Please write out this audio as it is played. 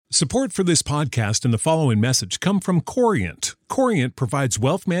Support for this podcast and the following message come from Corient. Corient provides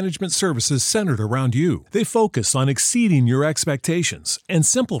wealth management services centered around you. They focus on exceeding your expectations and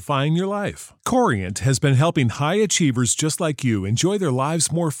simplifying your life. Corient has been helping high achievers just like you enjoy their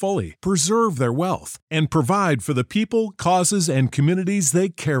lives more fully, preserve their wealth, and provide for the people, causes, and communities they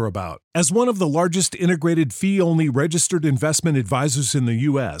care about. As one of the largest integrated fee-only registered investment advisors in the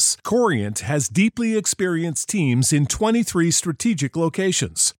U.S., Corient has deeply experienced teams in 23 strategic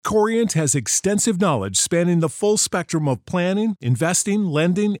locations. Corient has extensive knowledge spanning the full spectrum of planning, investing,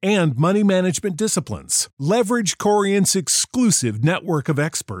 lending, and money management disciplines. Leverage Corient's exclusive network of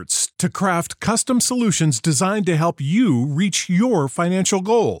experts to craft custom solutions designed to help you reach your financial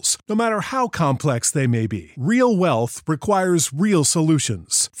goals, no matter how complex they may be. Real wealth requires real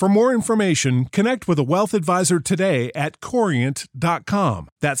solutions. For more information, connect with a wealth advisor today at Corient.com.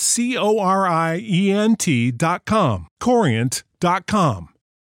 That's Corient.com. Corient.com.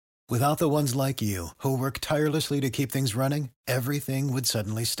 Without the ones like you, who work tirelessly to keep things running, everything would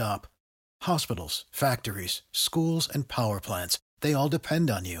suddenly stop. Hospitals, factories, schools, and power plants, they all depend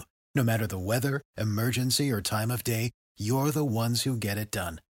on you. No matter the weather, emergency, or time of day, you're the ones who get it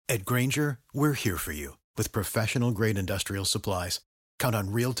done. At Grainger, we're here for you with professional-grade industrial supplies. Count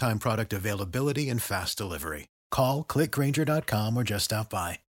on real-time product availability and fast delivery. Call, click Grainger.com, or just stop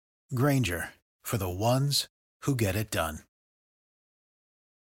by. Grainger, for the ones who get it done.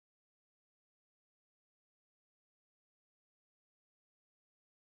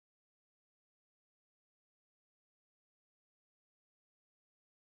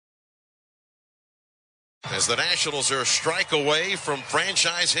 As the Nationals are a strike away from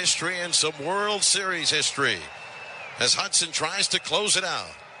franchise history and some World Series history. As Hudson tries to close it out.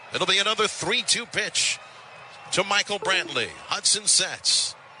 It'll be another 3-2 pitch to Michael Brantley. Hudson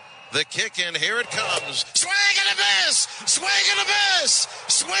sets. The kick in, here it comes. Swing and a miss! Swing and a miss!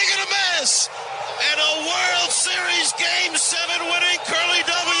 Swing and a miss! And a World Series Game 7 winning Curly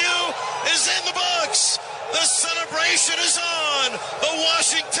W is in the books. The celebration is on. The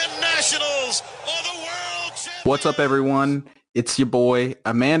Washington Nationals are the world champions. What's up, everyone? It's your boy.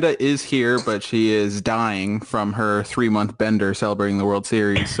 Amanda is here, but she is dying from her 3-month bender celebrating the World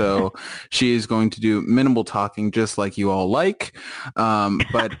Series. So she is going to do minimal talking, just like you all like.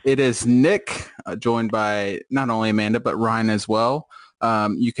 But it is Nick, joined by not only Amanda, but Ryan as well.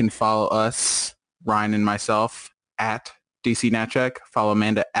 You can follow us, Ryan and myself, at DC Natcheck. Follow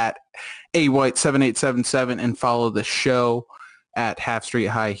Amanda at AWhite7877 and follow the show at Half Street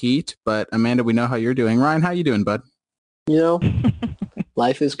High Heat. But Amanda, we know how you're doing. Ryan, how you doing, bud? You know,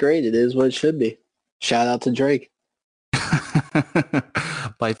 life is great. It is what it should be. Shout out to Drake.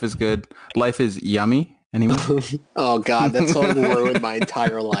 Life is good. Life is yummy. Anyone? Oh, God, that song ruined my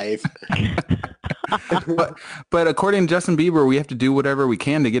entire life. but according to Justin Bieber, we have to do whatever we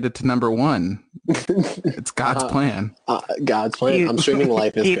can to get it to number one. It's God's plan. God's plan. I'm streaming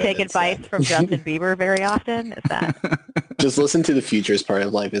Life is Good. Do you take advice from Justin Bieber very often? Is that? Just listen to the Futures part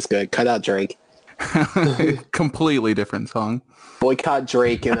of Life is Good. Cut out Drake. Completely different song. Boycott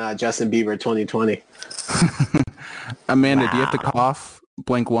Drake and Justin Bieber 2020. Amanda, do you have to cough?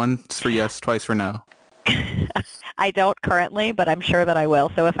 Blank once for yes, twice for no. I don't currently, but I'm sure that I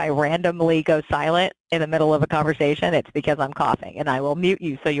will. So if I randomly go silent in the middle of a conversation, it's because I'm coughing, and I will mute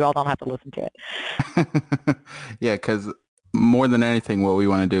you so you all don't have to listen to it. Yeah, because more than anything, what we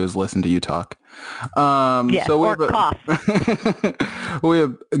want to do is listen to you talk. Yes, so or cough. We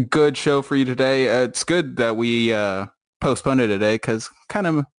have a good show for you today. It's good that we postponed it today because kind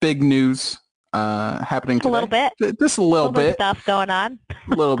of big news happening today. A little bit. Just a little bit. Stuff going on.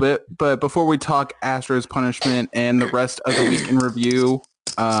 A little bit. But before we talk Astros punishment and the rest of the week in review,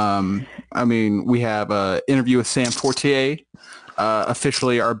 we have an interview with Sam Fortier,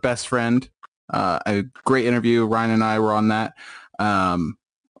 officially our best friend. A great interview. Ryan and I were on that.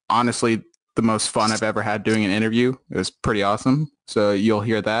 Honestly, the most fun I've ever had doing an interview. It was pretty awesome. So you'll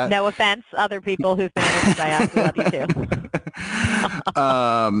hear that. No offense, other people who've been interviewed by us. We love you too.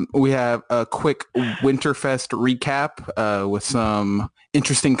 We have a quick Winterfest recap with some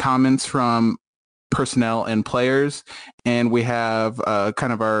interesting comments from personnel and players, and we have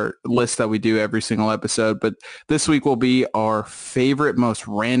kind of our list that we do every single episode, but this week will be our favorite, most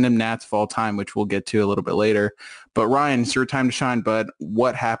random Nats of all time, which we'll get to a little bit later. But Ryan, it's your time to shine, bud.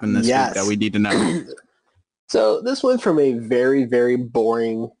 What happened this week that we need to know? So this went from a very, very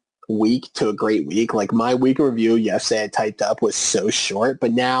boring week to a great week. Like my week in review yesterday I typed up was so short,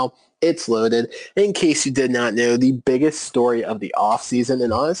 but now it's loaded. In case you did not know, the biggest story of the offseason,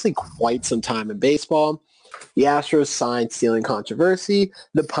 and honestly quite some time in baseball, the Astros signed stealing controversy.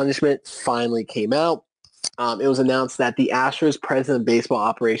 The punishment finally came out. it was announced that the Astros president of baseball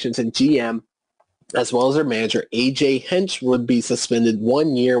operations and GM, as well as their manager, A.J. Hinch, would be suspended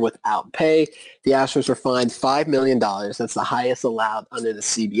 1 year without pay. The Astros were fined $5 million. That's the highest allowed under the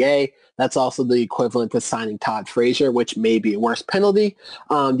CBA. That's also the equivalent to signing Todd Frazier, which may be a worse penalty.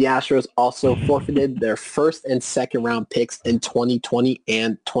 The Astros also forfeited their first and second round picks in 2020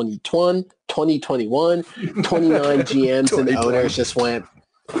 and 2021. 29 GMs and owners just went,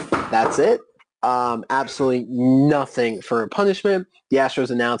 that's it. Absolutely nothing for punishment. The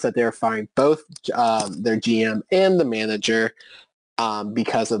Astros announced that they're firing both their GM and the manager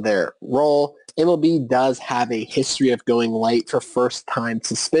because of their role. MLB does have a history of going light for first-time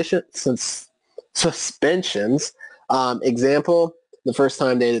suspensions. Example, the first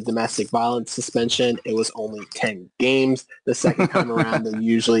time they did domestic violence suspension, it was only 10 games. The second time around, they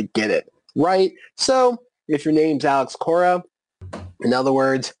usually get it right. So if your name's Alex Cora, in other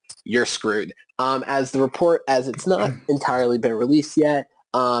words, you're screwed. As the report, as it's not entirely been released yet,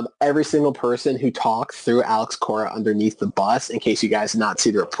 every single person who talked threw Alex Cora underneath the bus. In case you guys did not see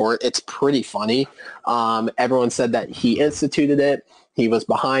the report, it's pretty funny. Everyone said that he instituted it, he was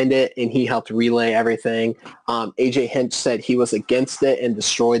behind it, and he helped relay everything. A.J. Hinch said he was against it and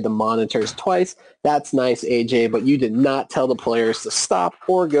destroyed the monitors twice. That's nice, A.J., but you did not tell the players to stop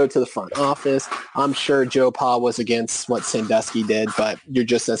or go to the front office. I'm sure Joe Pa was against what Sandusky did, but you're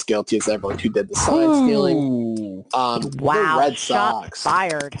just as guilty as everyone who did the sign stealing. Wow, the Red Sox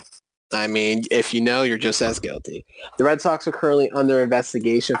fired. I mean, if you know, you're just as guilty. The Red Sox are currently under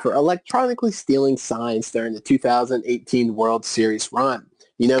investigation for electronically stealing signs during the 2018 World Series run.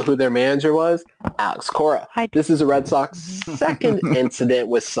 You know who their manager was? Alex Cora. This is the Red Sox' second incident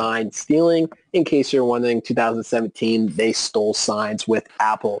with sign stealing. In case you're wondering, 2017, they stole signs with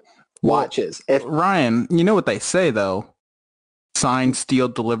Apple watches. Ryan, you know what they say, though? Sign, steal,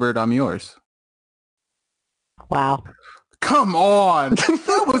 delivered, I'm yours. Wow. Come on.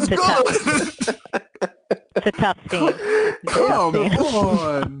 That was good. It's a tough scene. Come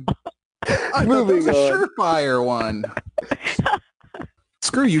on. I thought that was a surefire one.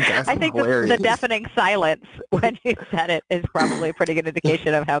 Screw you guys. I think the deafening silence when you said it is probably a pretty good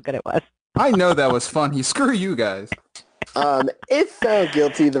indication of how good it was. I know that was funny. Screw you guys. If found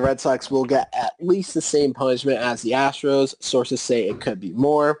guilty, the Red Sox will get at least the same punishment as the Astros. Sources say it could be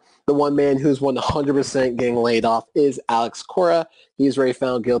more. The one man who's 100% getting laid off is Alex Cora. He's already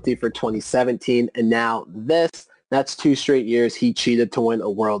found guilty for 2017, and now this. That's 2 straight years he cheated to win a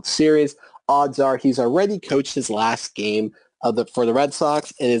World Series. Odds are he's already coached his last game for the Red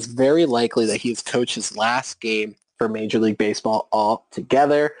Sox, and it's very likely that he's coached his last game for Major League Baseball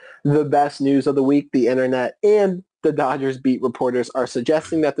altogether. The best news of the week, the internet and the Dodgers beat reporters are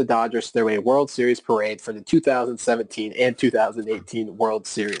suggesting that the Dodgers threw a World Series parade for the 2017 and 2018 World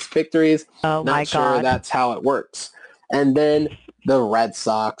Series victories. Oh, my God. Not sure that's how it works. And then the Red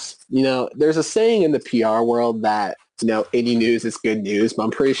Sox. You know, there's a saying in the PR world that, 80 news is good news, but I'm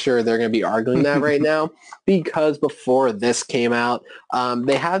pretty sure they're going to be arguing that right now because before this came out,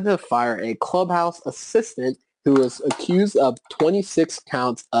 they had to fire a clubhouse assistant who was accused of 26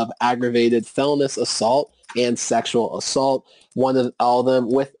 counts of aggravated felonious assault and sexual assault, all of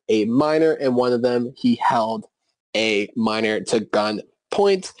them with a minor, and one of them he held a minor to gun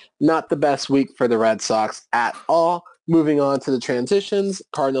point. Not the best week for the Red Sox at all. Moving on to the transitions,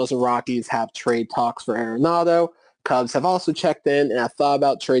 Cardinals and Rockies have trade talks for Arenado. Cubs have also checked in and have thought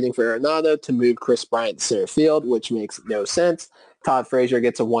about trading for Arenado to move Chris Bryant to center field, which makes no sense. Todd Frazier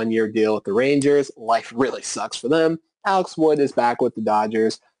gets a 1-year deal with the Rangers. Life really sucks for them. Alex Wood is back with the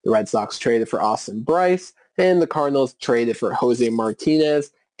Dodgers. The Red Sox traded for Austin Bryce, and the Cardinals traded for Jose Martinez,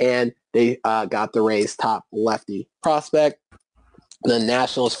 and they got the Rays' top lefty prospect. The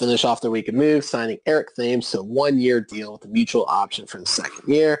Nationals finish off their week of moves, signing Eric Thames to a 1-year deal with a mutual option for the second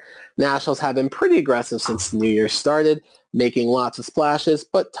year. Nationals have been pretty aggressive since the new year started, making lots of splashes,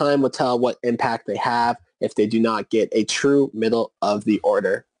 but time will tell what impact they have if they do not get a true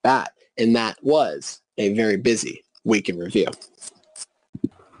middle-of-the-order bat. And that was a very busy week in review.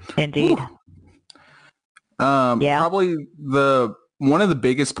 Indeed. Probably one of the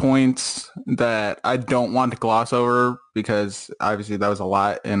biggest points that I don't want to gloss over, because obviously that was a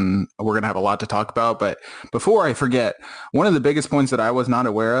lot and we're going to have a lot to talk about. But before I forget, one of the biggest points that I was not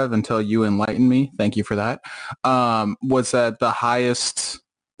aware of until you enlightened me, thank you for that, was that the highest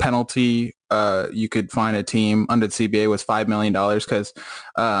penalty you could find a team under the CBA was $5 million. Because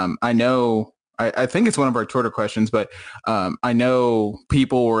I think it's one of our Twitter questions, but I know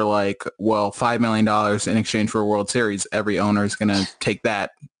people were like, well, $5 million in exchange for a World Series, every owner is going to take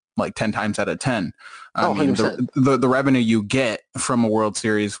that like 10 times out of 10. I mean, the revenue you get from a World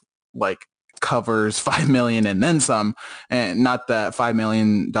Series, like covers $5 million and then some. And not that $5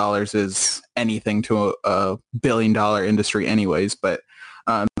 million is anything to a billion-dollar industry anyways. But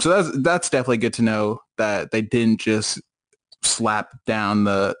so that's definitely good to know that they didn't just slap down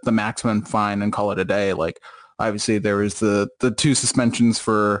the maximum fine and call it a day. Like, obviously there was the 2 suspensions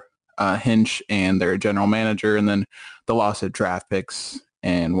for Hinch and their general manager, and then the loss of draft picks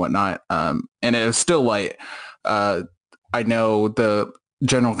and whatnot. And it was still light. I know the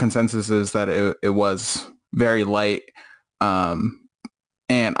general consensus is that it was very light. And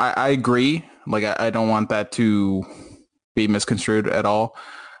I agree. Like, I don't want that to be misconstrued at all.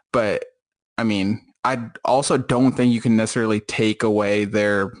 But, I mean, I also don't think you can necessarily take away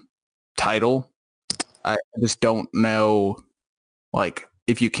their title. I just don't know, like,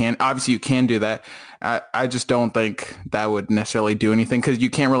 if you can. Obviously, you can do that. I just don't think that would necessarily do anything because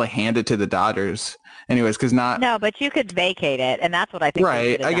you can't really hand it to the Dodgers anyways, because not... No, but you could vacate it, and that's what I think.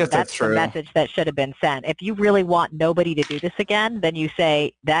 Right, I guess that's true. That's the message that should have been sent. If you really want nobody to do this again, then you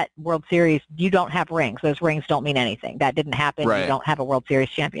say that World Series, you don't have rings. Those rings don't mean anything. That didn't happen. Right. You don't have a World Series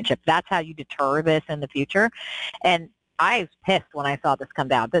championship. That's how you deter this in the future. And I was pissed when I saw this come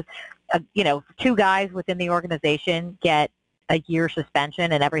down. This, 2 guys within the organization get a year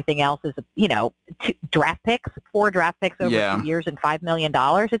suspension and everything else is, 4 draft picks over 2 years and $5 million.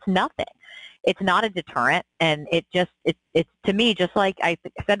 It's nothing. It's not a deterrent. And it's to me, just like I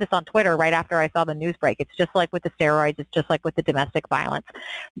said this on Twitter right after I saw the news break, it's just like with the steroids. It's just like with the domestic violence.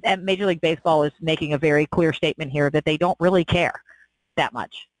 And Major League Baseball is making a very clear statement here that they don't really care that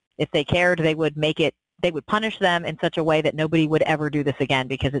much. If they cared, they would punish them in such a way that nobody would ever do this again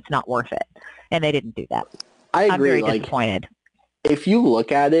because it's not worth it. And they didn't do that. I agree. I'm very disappointed. If you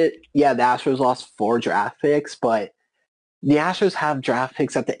look at it, yeah, the Astros lost 4 draft picks, but the Astros have draft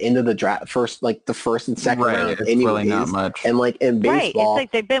picks at the end of the draft, the first and second round. It's anyways. really not much. And like in baseball, right, it's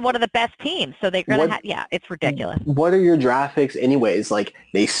like they've been one of the best teams, so they're gonna it's ridiculous. What are your draft picks anyways? Like,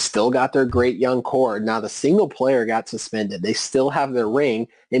 they still got their great young core. Not a single player got suspended. They still have their ring,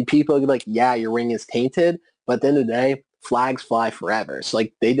 and people are like, yeah, your ring is tainted, but at the end of the day, flags fly forever. So,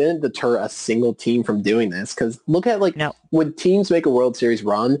 like, they didn't deter a single team from doing this. Because look at, when teams make a World Series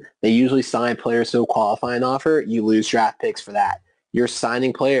run, they usually sign players to a qualifying offer. You lose draft picks for that. You're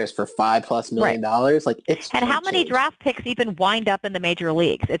signing players for $5+ million. Right. Like, it's and how many draft picks even wind up in the major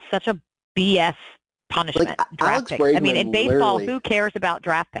leagues? It's such a BS punishment. Like, draft Alex picks. Bregman, I mean, in baseball, who cares about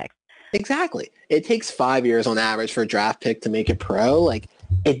draft picks? Exactly. It takes 5 years on average for a draft pick to make it pro. Like,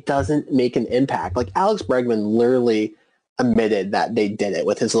 it doesn't make an impact. Like, Alex Bregman literally admitted that they did it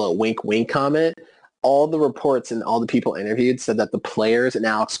with his little wink wink comment. All the reports and all the people interviewed said that the players and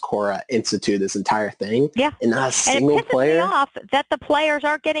Alex Cora instituted this entire thing. Yeah. And not a single and it pisses player. me off that the players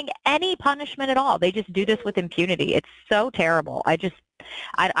aren't getting any punishment at all. They just do this with impunity. It's so terrible. I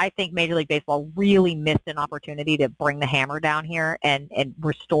think Major League Baseball really missed an opportunity to bring the hammer down here and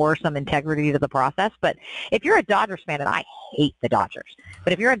restore some integrity to the process. But if you're a Dodgers fan, and I hate the Dodgers,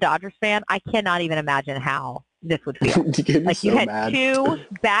 but if you're a Dodgers fan, I cannot even imagine how this would feel. Like, you had 2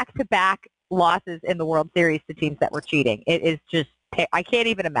 back-to-back losses in the World Series to teams that were cheating. It is just, I can't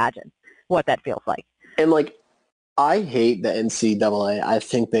even imagine what that feels like. And, like, I hate the NCAA. I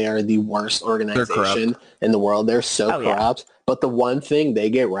think they are the worst organization in the world. They're so corrupt. Yeah. But the one thing they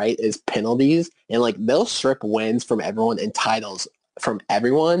get right is penalties. And, like, they'll strip wins from everyone and titles from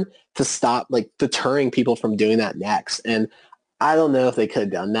everyone to stop, like, deterring people from doing that next. And I don't know if they could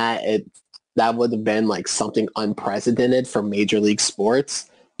have done that. That would have been, like, something unprecedented for Major League Sports.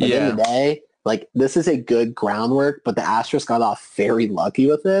 At the end of the day, like, this is a good groundwork, but the Astros got off very lucky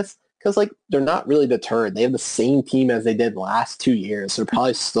with this because, like, they're not really deterred. They have the same team as they did last 2 years. So they're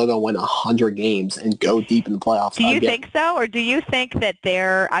probably still going to win 100 games and go deep in the playoffs. Do you think so? Or do you think that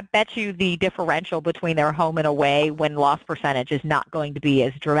I bet you the differential between their home and away when loss percentage is not going to be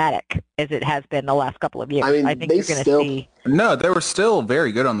as dramatic as it has been the last couple of years? I mean, I think you're going to see. No, they were still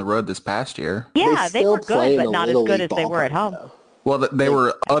very good on the road this past year. Yeah, they were good, but not as good as they were at home. Though. Well, they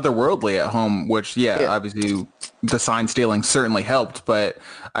were otherworldly at home, which, obviously the sign stealing certainly helped. But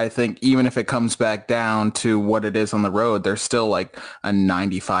I think even if it comes back down to what it is on the road, they're still like a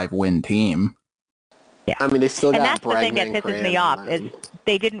 95-win team. Yeah. I mean, they still got And that's the thing that pisses me off is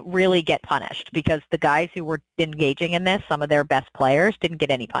they didn't really get punished because the guys who were engaging in this, some of their best players, didn't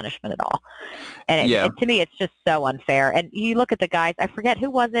get any punishment at all. And to me, it's just so unfair. And you look at the guys, I forget, who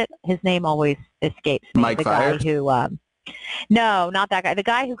was it? His name always escapes me. Mike the Fiers? Guy who... No, not that guy. The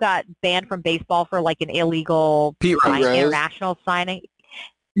guy who got banned from baseball for, like, an illegal international signing.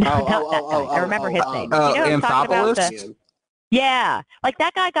 No, not that guy. I remember his name. You know who I'm talking about? Yeah, like,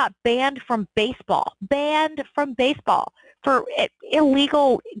 that guy got banned from baseball for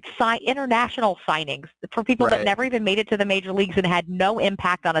illegal international signings for people that never even made it to the major leagues and had no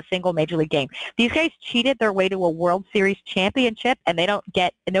impact on a single major league game. These guys cheated their way to a World Series championship, and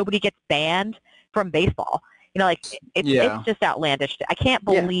nobody gets banned from baseball. It's just outlandish. I can't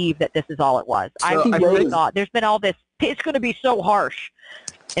believe that this is all it was. So I really thought there's been all this, it's going to be so harsh,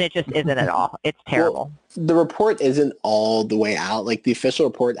 and it just isn't at all. It's terrible. Well, the report isn't all the way out. Like, the official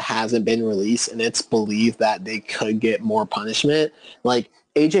report hasn't been released, and it's believed that they could get more punishment. Like,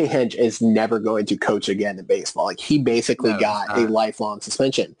 AJ Hinch is never going to coach again in baseball. Like, he basically got a lifelong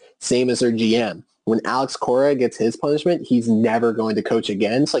suspension, same as their GM. When Alex Cora gets his punishment, he's never going to coach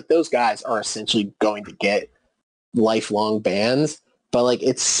again. It's like those guys are essentially going to get lifelong bans. But, like,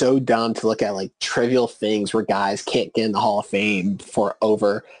 it's so dumb to look at, like, trivial things where guys can't get in the Hall of Fame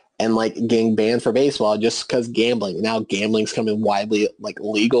and, like, getting banned for baseball just because gambling. Now gambling's coming widely, like,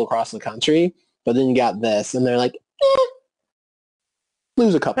 legal across the country. But then you got this, and they're like,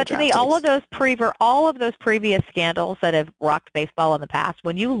 lose a couple. But to me, all of those previous scandals that have rocked baseball in the past,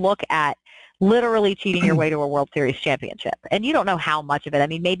 when you look at literally cheating your way to a World Series championship, and you don't know how much of it. I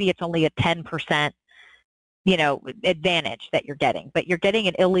mean, maybe it's only a 10%, advantage that you're getting, but you're getting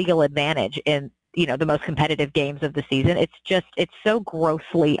an illegal advantage in, the most competitive games of the season. It's so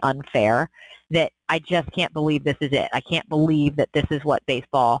grossly unfair that I just can't believe this is it. I can't believe that this is what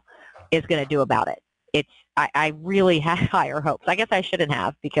baseball is going to do about it. I really had higher hopes. I guess I shouldn't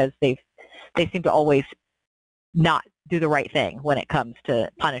have, because they seem to always not do the right thing when it comes to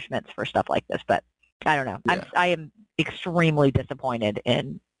punishments for stuff like this. But I don't know. Yeah. I am extremely disappointed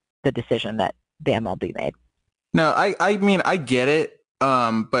in the decision that the MLB made. No, I mean, I get it.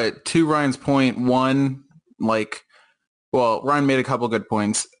 But to Ryan's point, one, Ryan made a couple good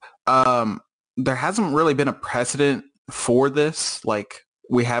points. There hasn't really been a precedent for this. Like,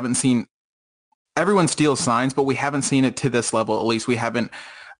 we haven't seen, everyone steals signs, but we haven't seen it to this level. At least we haven't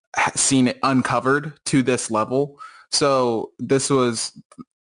seen it uncovered to this level. So this was,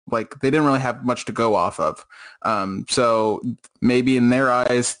 like, they didn't really have much to go off of. So maybe in their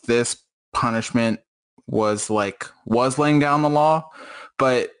eyes, this punishment was laying down the law,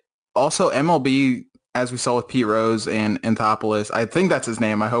 but also MLB, as we saw with Pete Rose and Anthopoulos, I think that's his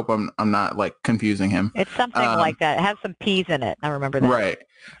name. I hope I'm not like confusing him. It's something like that. It has some P's in it. I remember that. Right.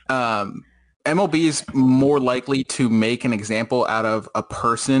 MLB is more likely to make an example out of a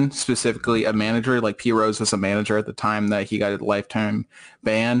person, specifically a manager. Like, Pete Rose was a manager at the time that he got a lifetime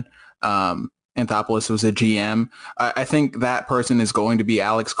ban. Anthopoulos was a GM. I think that person is going to be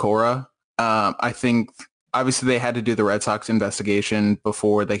Alex Cora. I think obviously they had to do the Red Sox investigation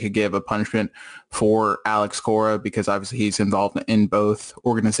before they could give a punishment for Alex Cora, because obviously he's involved in both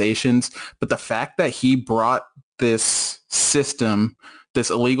organizations. But the fact that he brought this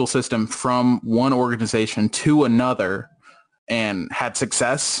illegal system from one organization to another and had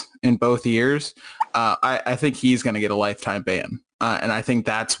success in both years, I think he's going to get a lifetime ban. And I think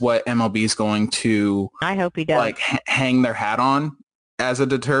that's what MLB is going to, I hope he does, hang their hat on as a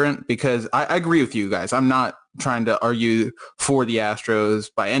deterrent, because I agree with you guys. I'm not trying to argue for the Astros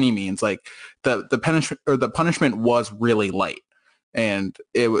by any means. Like, the punishment was really light, and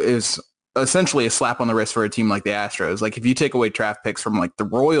it is essentially a slap on the wrist for a team like the Astros. Like, if you take away draft picks from like the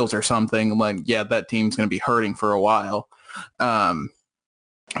Royals or something, that team's going to be hurting for a while.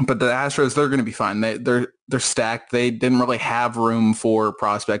 But the Astros, they're going to be fine. They're stacked. They didn't really have room for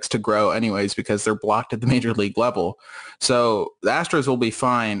prospects to grow anyways, because they're blocked at the major league level. So the Astros will be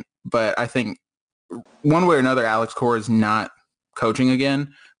fine. But I think one way or another, Alex Cora is not coaching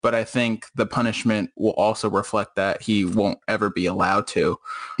again. But I think the punishment will also reflect that he won't ever be allowed to.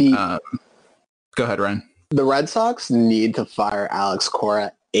 Go ahead, Ryan. The Red Sox need to fire Alex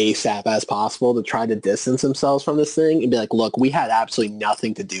Cora ASAP as possible to try to distance themselves from this thing and be like, look, we had absolutely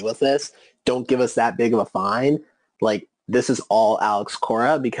nothing to do with this. Don't give us that big of a fine. Like, this is all Alex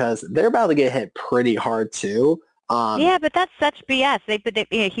Cora, because they're about to get hit pretty hard too. Yeah, but that's such BS.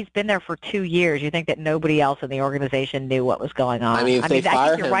 He's been there for 2 years. You think that nobody else in the organization knew what was going on? I mean, I think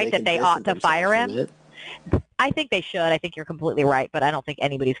you're right that they ought to fire him. I think they should. I think you're completely right, but I don't think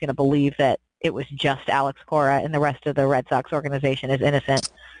anybody's going to believe that it was just Alex Cora and the rest of the Red Sox organization is innocent.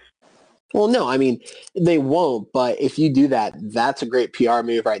 Well, no, I mean, they won't, but if you do that, that's a great PR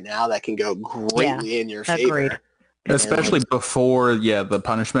move right now that can go greatly in your favor. Agreed. Especially before, the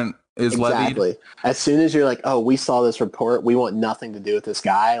punishment is levied. Exactly. As soon as you're like, oh, we saw this report, we want nothing to do with this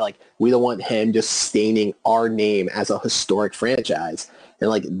guy. Like, we don't want him just staining our name as a historic franchise. And,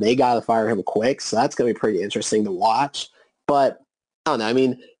 like, they got to fire him quick, so that's going to be pretty interesting to watch. But, I don't know, I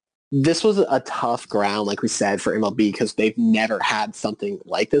mean, this was a tough ground, like we said, for MLB because they've never had something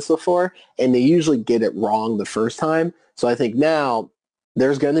like this before, and they usually get it wrong the first time. So I think now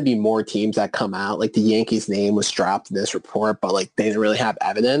there's going to be more teams that come out. Like the Yankees' name was dropped in this report, but like they didn't really have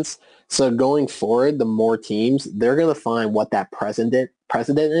evidence. So going forward, the more teams, they're going to find what that precedent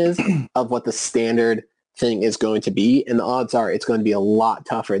is of what the standard thing is going to be, and the odds are it's going to be a lot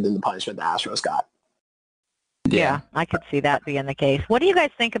tougher than the punishment the Astros got. Yeah, I could see that being the case. What do you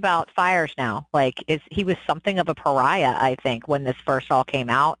guys think about Fiers now? Like, he was something of a pariah, I think, when this first all came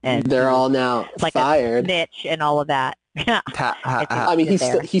out, and they're all now like fired. A snitch and all of that. I mean, he's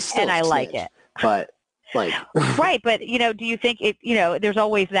still and I snitch, like it, but like right. But do you think there's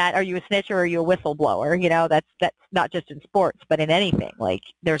always that? Are you a snitch or are you a whistleblower? That's not just in sports, but in anything. Like,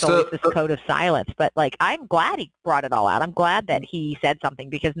 there's always this code of silence. But like, I'm glad he brought it all out. I'm glad that he said something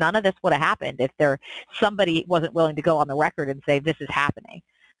because none of this would have happened if somebody wasn't willing to go on the record and say this is happening.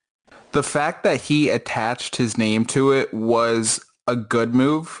 The fact that he attached his name to it was a good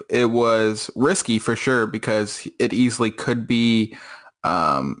move. It was risky for sure because it easily could be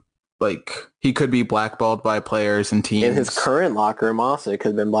he could be blackballed by players and teams. In his current locker room also could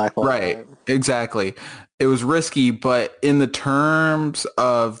have been blackballed. Right, exactly. It was risky, but in the terms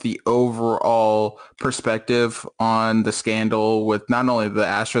of the overall perspective on the scandal with not only the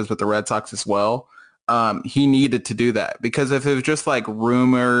Astros but the Red Sox as well, he needed to do that because if it was just like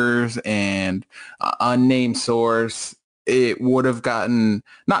rumors and unnamed source, it would have gotten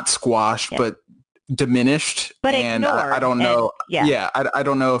not squashed, but diminished. But and ignored. I don't know. And, I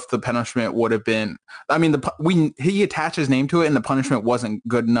don't know if the punishment would have been. I mean, he attached his name to it, and the punishment wasn't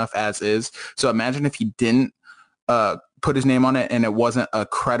good enough as is. So imagine if he didn't put his name on it, and it wasn't a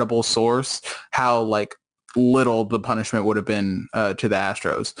credible source. How like little the punishment would have been to the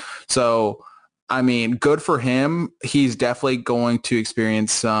Astros. So I mean, good for him. He's definitely going to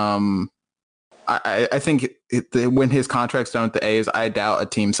experience some. I think when his contract's done with the A's, I doubt a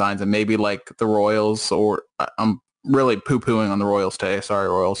team signs him. Maybe like the Royals, or I'm really poo-pooing on the Royals today. Sorry,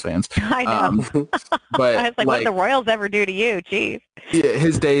 Royals fans. I know. But I was like, what did the Royals ever do to you? Jeez. Yeah,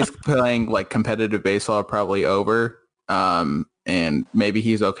 his days playing like competitive baseball are probably over. And maybe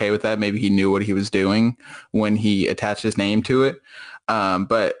he's okay with that. Maybe he knew what he was doing when he attached his name to it.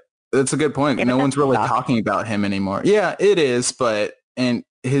 But that's a good point. Yeah, no one's really talking about him anymore. Yeah, it is. And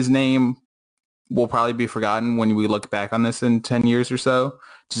his name will probably be forgotten when we look back on this in 10 years or so,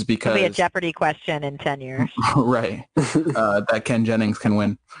 just because it'll be a Jeopardy question in 10 years. Right. That Ken Jennings can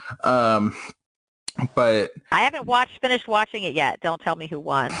win. But I haven't finished watching it yet. Don't tell me who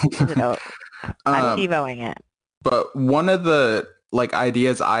won. I'm TiVoing it. But one of the like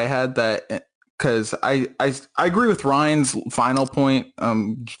ideas I had that, because I agree with Ryan's final point,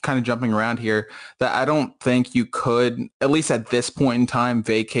 kind of jumping around here, that I don't think you could, at least at this point in time,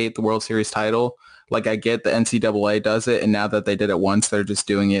 vacate the World Series title. Like, I get the NCAA does it, and now that they did it once, they're just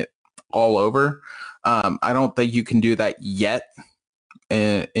doing it all over. I don't think you can do that yet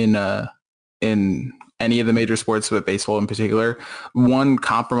in any of the major sports, but baseball in particular. One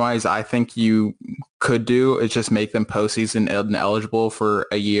compromise I think you could do is just make them postseason ineligible for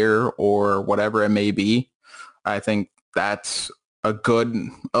a year or whatever it may be. I think that's a good,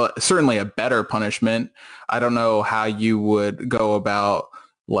 certainly a better punishment. I don't know how you would go about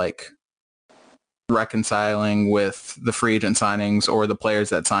like reconciling with the free agent signings or the players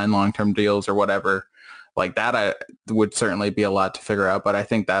that sign long-term deals or whatever. Like that, I would certainly be a lot to figure out, but I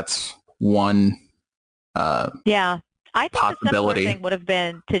think that's one I think the simpler thing would have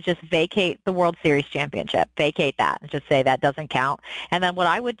been to just vacate the World Series championship, vacate that, and just say that doesn't count. And then what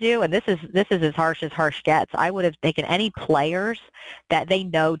I would do, and this is as harsh gets, I would have taken any players that they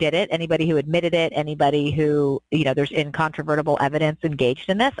know did it, anybody who admitted it, anybody who there's incontrovertible evidence engaged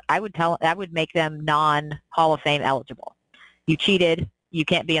in this. I would make them non-Hall of Fame eligible. You cheated, you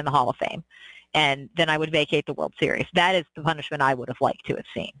can't be in the Hall of Fame. And then I would vacate the World Series. That is the punishment I would have liked to have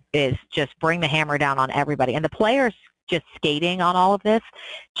seen, is just bring the hammer down on everybody. And the players just skating on all of this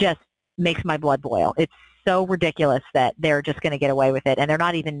just makes my blood boil. It's so ridiculous that they're just going to get away with it. And they're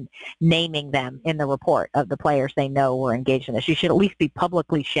not even naming them in the report of the players they know were engaged in this. You should at least be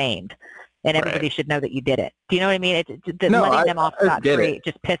publicly shamed, and everybody should know that you did it. Do you know what I mean? Letting them off scot-free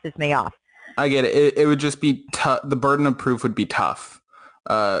just pisses me off. I get it. It would just be tough. The burden of proof would be tough.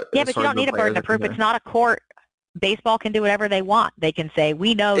 But you don't need a burden of proof. It's not a court. Baseball can do whatever they want. They can say,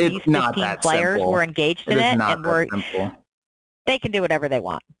 we know these 15 players were engaged in it, and they can do whatever they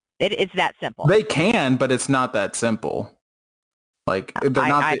want. It's that simple. They can, but it's not that simple. Like, I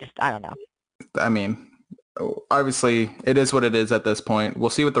don't know. I mean, obviously, it is what it is at this point. We'll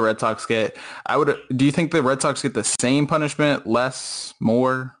see what the Red Sox get. Do you think the Red Sox get the same punishment, less,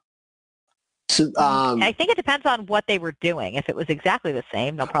 more? So, I think it depends on what they were doing. If it was exactly the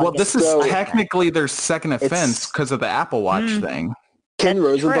same, they'll probably. Well, this is So- technically their second offense because of the Apple Watch thing. Ken That's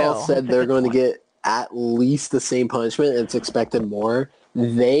Rosenthal true. said That's a they're good going point. to get at least the same punishment, and it's expected more.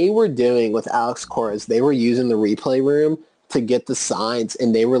 They were doing with Alex Cora is they were using the replay room to get the signs,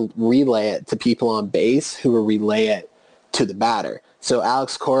 and they would relay it to people on base who would relay it to the batter. So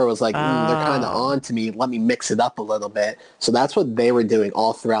Alex Cora was like, they're kind of on to me. Let me mix it up a little bit. So that's what they were doing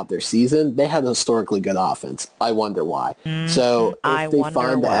all throughout their season. They had a historically good offense. I wonder why. So I if they wonder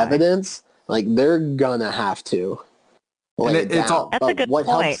find the why. evidence, like they're gonna have to And lay it it's down. all- That's a good point,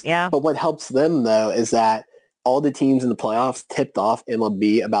 Helps, yeah. But what helps them though is that all the teams in the playoffs tipped off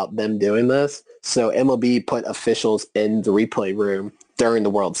MLB about them doing this. So MLB put officials in the replay room during the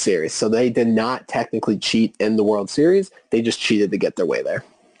World Series. So they did not technically cheat in the World Series. They just cheated to get their way there.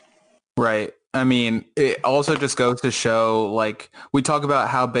 Right. I mean, it also just goes to show, like, we talk about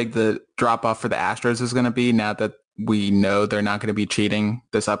how big the drop-off for the Astros is going to be now that we know they're not going to be cheating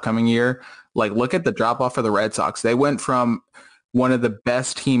this upcoming year. Like, look at the drop-off for the Red Sox. They went from one of the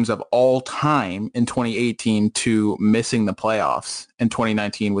best teams of all time in 2018 to missing the playoffs in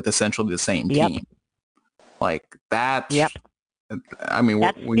 2019 with essentially the same team. Like, that... Yep. I mean,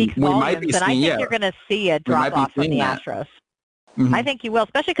 That we speaks might be volumes, and I seeing, think you're going to see a We might drop be off from seeing the that. Astros. Mhm. I think you will,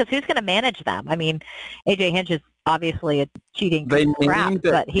 especially because who's going to manage them? I mean, AJ Hinch is obviously a cheating They crap, named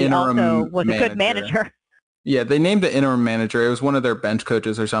the but he interim also was a good manager. manager. Yeah, they named the interim manager. It was one of their bench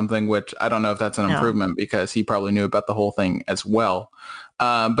coaches or something, which I don't know if that's an No. improvement because he probably knew about the whole thing as well.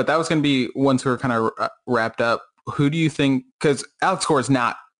 But that was going to be once we were kind of wrapped up. Who do you think, because Alex Cora is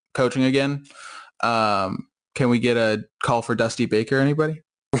not coaching again, can we get a call for Dusty Baker, anybody?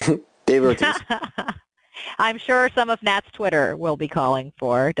 David Ortiz. I'm sure some of Nat's Twitter will be calling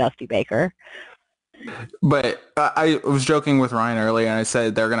for Dusty Baker. But I was joking with Ryan earlier, and I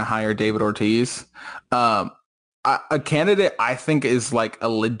said they're going to hire David Ortiz. A candidate I think is like a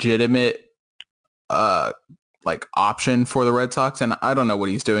legitimate like option for the Red Sox, and I don't know what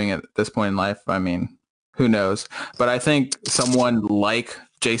he's doing at this point in life. I mean, who knows? But I think someone like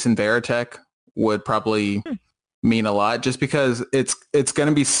Jason Varitek would probably mean a lot, just because it's going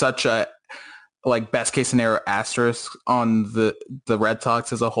to be such a like best case scenario asterisk on the Red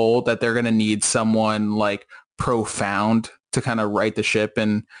Sox as a whole that they're going to need someone like profound to kind of right the ship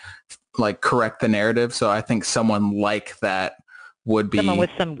and like correct the narrative. So I think someone like that would be Someone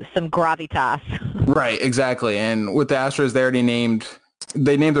with some gravitas. right. Exactly. And with the Astros,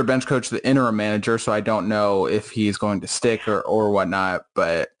 they named their bench coach the interim manager. So I don't know if he's going to stick or whatnot,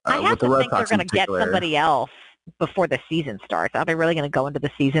 but I have with the to Red think they're Sox going in to get particular- somebody else before the season starts. Are they really going to go into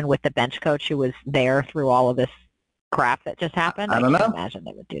the season with the bench coach who was there through all of this crap that just happened? I don't can't know. imagine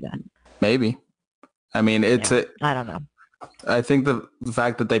they would do that. maybe. I mean, I don't know. I think the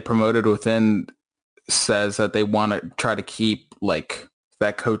fact that they promoted within says that they want to try to keep like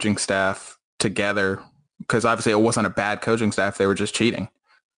that coaching staff together, because obviously it wasn't a bad coaching staff. They were just cheating.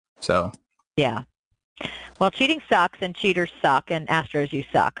 So Yeah. Well, cheating sucks, and cheaters suck, and Astros, you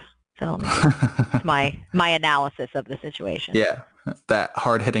suck. So that's my analysis of the situation. yeah, that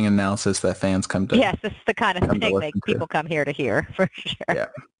hard hitting analysis that fans come to. Yes, this is the kind of come to thing listen that to. people come here to hear, for sure.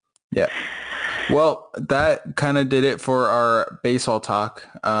 Yeah. Well, that kind of did it for our baseball talk.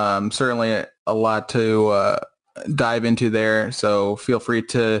 Certainly a lot to dive into there. So feel free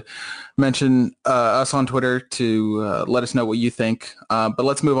to mention us on Twitter to let us know what you think. But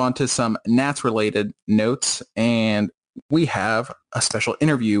let's move on to some Nats related notes. And we have a special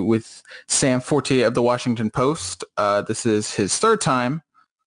interview with Sam Fortier of the Washington Post. This is his third time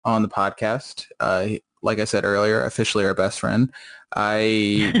on the podcast. Like I said earlier, officially our best friend.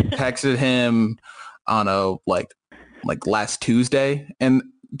 I texted him on a like last Tuesday, and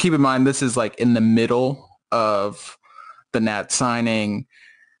keep in mind this is like in the middle of the Nats signing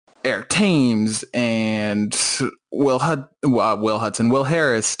Eric Thames and Will Hudson, Will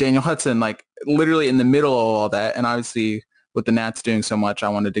Harris, Daniel Hudson, like literally in the middle of all that. And obviously with the Nats doing so much, I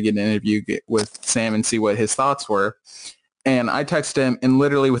wanted to get an interview with Sam and see what his thoughts were. And I texted him, and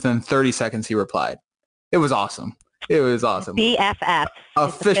literally within 30 seconds he replied. It was awesome. It was awesome. BFF. It's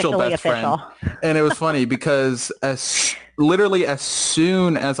Official officially best official. friend. And it was funny because literally as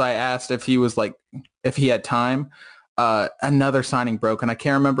soon as I asked if he had time, another signing broke, and I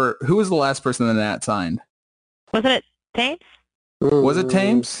can't remember who was the last person the Nats signed. Wasn't it Thames? Was it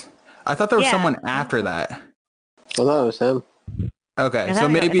Thames? I thought there was Yeah. someone after that. I thought it was him. Okay, I so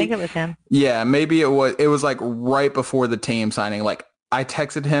think maybe it was him. yeah, maybe it was like right before the Thames signing. Like I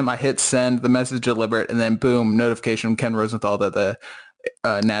texted him, I hit send, the message delivered, and then boom, notification from Ken Rosenthal that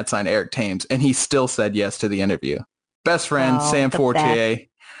the Nats signed Eric Thames, and he still said yes to the interview. Best friend, Oh, Sam the Fortier.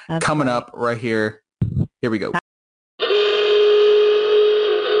 coming up right here. Here we go.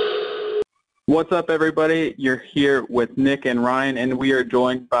 What's up, everybody? You're here with Nick and Ryan, and we are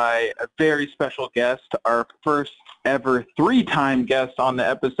joined by a very special guest, our first ever 3-time guest on the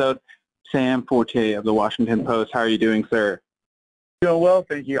episode, Sam Fortier of the Washington Post. How are you doing, sir? Doing well,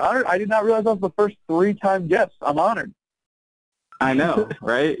 thank you. Honored. I did not realize I was the first 3-time guest. I'm honored. I know,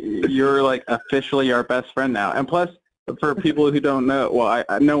 right? You're like officially our best friend now. And plus, for people who don't know, well,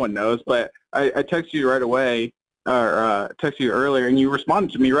 no one knows, but I texted you right away, or texted you earlier, and you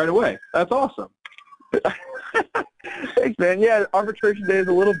responded to me right away. That's awesome. Thanks, man. Yeah, arbitration day is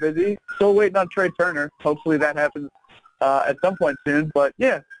a little busy. Still waiting on Trey Turner. Hopefully that happens at some point soon. But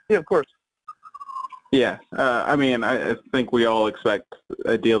yeah, of course. Yeah, I mean, I think we all expect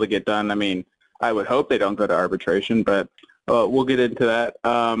a deal to get done. I mean, I would hope they don't go to arbitration, but we'll get into that.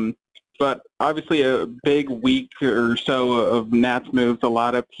 But obviously a big week or so of Nats moves, a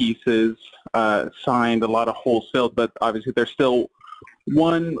lot of pieces signed, a lot of wholesale, but obviously there's still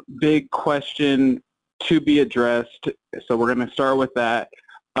one big question to be addressed. So we're going to start with that.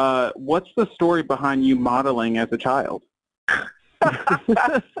 What's the story behind you modeling as a child?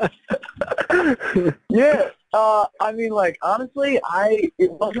 Yeah, I mean, like, honestly,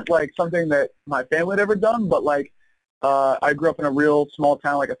 it wasn't like something that my family had ever done, but like, I grew up in a real small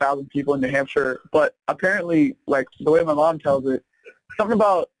town, like 1,000 people in New Hampshire, but apparently, like, the way my mom tells it, something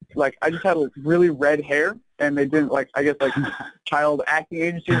about, like, I just had, like, really red hair, and they didn't, like, I guess, like, child acting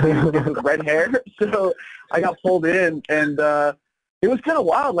agencies, they didn't get with red hair, so I got pulled in, and it was kind of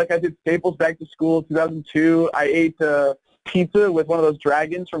wild. Like, I did Staples back to school in 2002. I ate pizza with one of those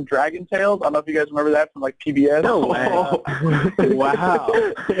dragons from Dragon Tales. I don't know if you guys remember that from, like, PBS. Oh, wow. Wow.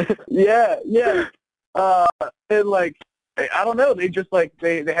 Yeah. And, like, I don't know. They just, like,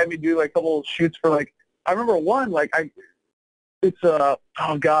 they had me do, like, a couple shoots for, like, I remember one, like, it's, oh,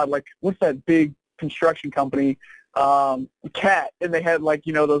 God, like, what's that big construction company? Cat. And they had, like,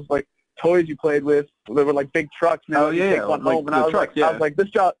 you know, those, like, toys you played with. They were, like, big trucks. And you take one home. And I was like, this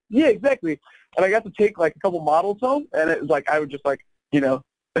job, yeah, exactly. And I got to take, like, a couple models home. And it was, like, I would just, like, you know,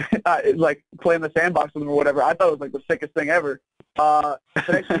 like, play in the sandbox with them or whatever. I thought it was, like, the sickest thing ever. But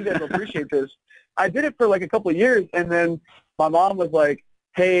actually, you guys will appreciate this. I did it for, like, a couple of years, and then my mom was like,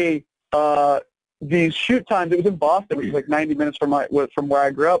 hey, these shoot times, it was in Boston, which was, like, 90 minutes from where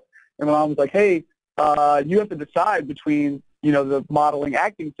I grew up, and my mom was like, hey, you have to decide between, you know, the modeling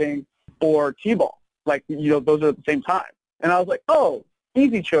acting thing or T-ball. Like, you know, those are at the same time. And I was like, oh,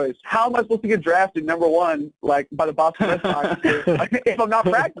 easy choice. How am I supposed to get drafted number one, like, by the Boston Red Sox if I'm not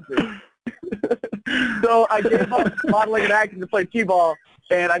practicing? So I gave up modeling and acting to play T-ball,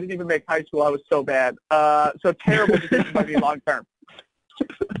 and I didn't even make high school. I was so bad. So terrible decision by me long term.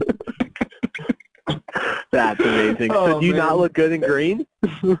 That's amazing. Oh, so do you man. not look good in green?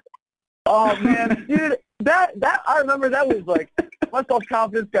 Oh, man. Dude, that I remember that was like, my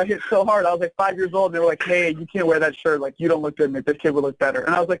self-confidence got hit so hard. I was like 5 years old, and they were like, hey, you can't wear that shirt. Like, you don't look good in it. This kid would look better.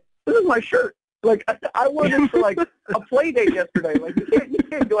 And I was like, this is my shirt. Like, I wore this for, like, a play date yesterday. Like, you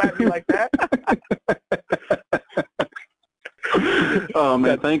can't go at me like that. Oh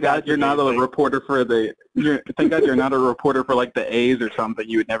man! Thank God you're not a reporter for thank God you're not a reporter for like the A's or something.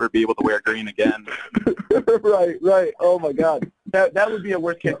 You would never be able to wear green again. Right. Oh my God, that would be a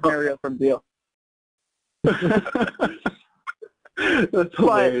worst case scenario from Deal. That's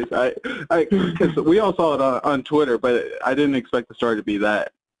hilarious. Because we all saw it on Twitter, but I didn't expect the story to be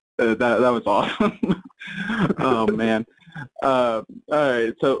that. That was awesome. Oh man. All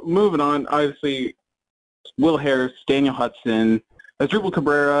right. So moving on. Obviously, Will Harris, Daniel Hudson, Asdrubal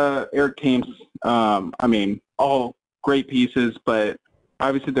Cabrera, Eric Thames, I mean, all great pieces, but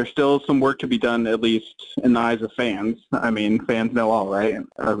obviously there's still some work to be done, at least in the eyes of fans. I mean, fans know all, right?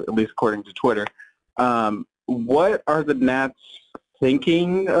 Or at least according to Twitter. What are the Nats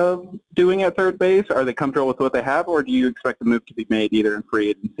thinking of doing at third base? Are they comfortable with what they have, or do you expect the move to be made either in free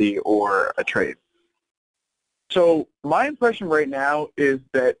agency or a trade? So my impression right now is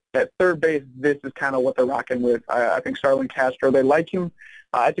that at third base, this is kind of what they're rocking with. I think Starlin Castro, they like him.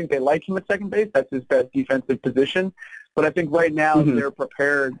 I think they like him at second base. That's his best defensive position. But I think right now they're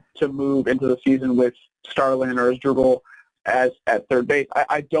prepared to move into the season with Starlin or Asdrubal as at third base.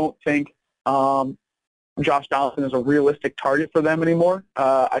 I don't think Josh Donaldson is a realistic target for them anymore.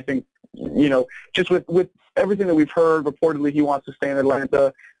 I think, you know, just with everything that we've heard, reportedly he wants to stay in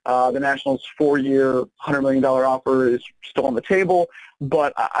Atlanta. The Nationals' 4-year, $100 million offer is still on the table,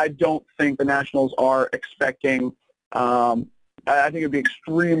 but I don't think the Nationals are expecting I think it would be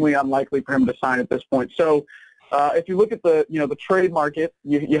extremely unlikely for him to sign at this point. So if you look at the trade market,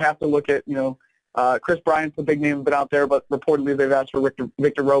 you have to look at, Chris Bryant's the big name been out there, but reportedly they've asked for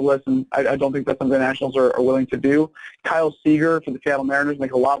Victor Robles, and I don't think that's something the Nationals are willing to do. Kyle Seager for the Seattle Mariners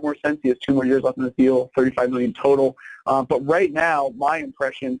makes a lot more sense. He has 2 more years left in the deal, $35 million total. But right now, my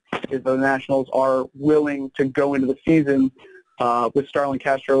impression is the Nationals are willing to go into the season with Starlin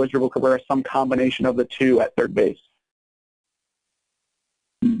Castro, Asdrubal Cabrera, some combination of the two at third base.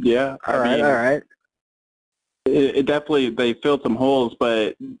 Yeah, All right. It definitely, they filled some holes,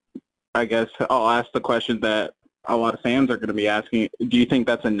 but I guess I'll ask the question that a lot of fans are going to be asking. Do you think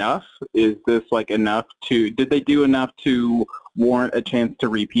that's enough? Is this enough did they do enough to warrant a chance to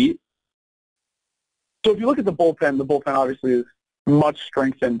repeat? So if you look at the bullpen obviously is much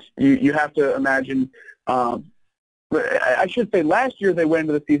strengthened. You have to imagine, I should say last year they went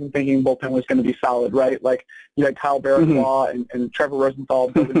into the season thinking bullpen was going to be solid, right? Like you had Kyle Barraclough and Trevor Rosenthal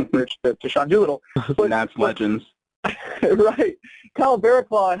building the bridge to Sean Doolittle. But that's legends. Right. Kyle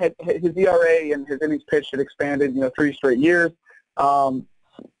Barraclough had his ERA and his innings pitched had expanded, 3 straight years. Trevor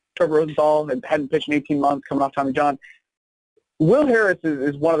Rosenthal hadn't pitched in 18 months coming off Tommy John. Will Harris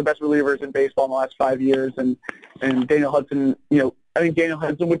is one of the best relievers in baseball in the last 5 years, and Daniel Hudson, I think Daniel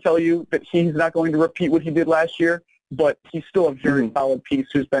Hudson would tell you that he's not going to repeat what he did last year, but he's still a very solid piece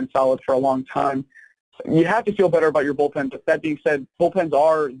who's been solid for a long time. You have to feel better about your bullpen, but that being said, bullpens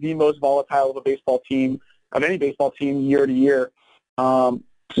are the most volatile of any baseball team year to year.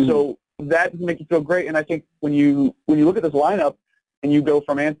 So that doesn't make you feel great. And I think when you look at this lineup and you go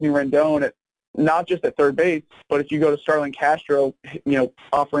from Anthony Rendon not just at third base, but if you go to Starlin Castro,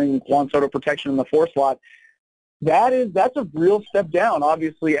 offering Juan Soto protection in the 4 slot, that's a real step down.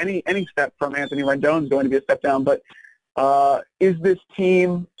 Obviously, any step from Anthony Rendon is going to be a step down. But is this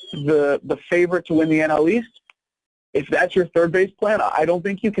team the favorite to win the NL East? If that's your third base plan, I don't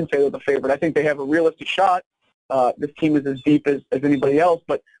think you can say they're the favorite. I think they have a realistic shot. This team is as deep as anybody else.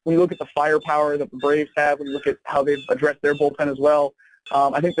 But when you look at the firepower that the Braves have, when you look at how they've addressed their bullpen as well,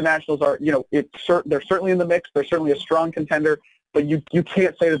 I think the Nationals are, they're certainly in the mix. They're certainly a strong contender. But you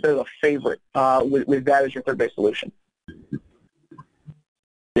can't say that they're the favorite with that as your third base solution.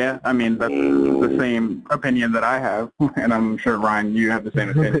 Yeah, I mean, that's the same opinion that I have. And I'm sure, Ryan, you have the same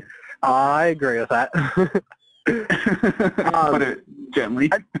opinion. I agree with that. Put it gently.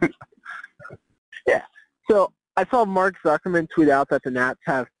 Yeah. So I saw Mark Zuckerman tweet out that the Nats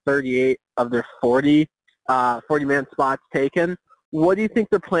have 38 of their 40-man spots taken. What do you think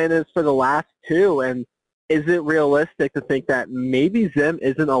their plan is for the last 2? And is it realistic to think that maybe Zim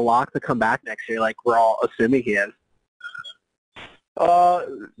isn't a lock to come back next year like we're all assuming he is?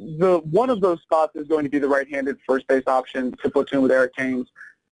 One of those spots is going to be the right-handed first base option to platoon with Eric Thames.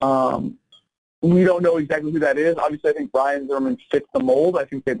 We don't know exactly who that is. Obviously, I think Ryan Zimmerman fits the mold. I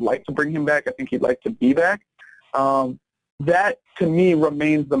think they'd like to bring him back. I think he'd like to be back. That, to me,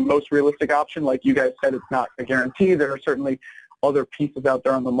 remains the most realistic option. Like you guys said, it's not a guarantee. There are certainly other pieces out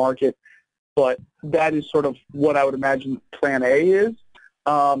there on the market, but that is sort of what I would imagine plan A is.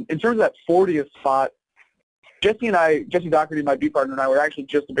 In terms of that 40th spot, Jesse Doherty, my beat partner, and I were actually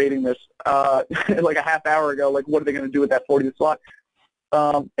just debating this like a half hour ago, like what are they going to do with that 40th slot?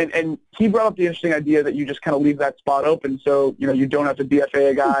 And he brought up the interesting idea that you just kind of leave that spot open so, you don't have to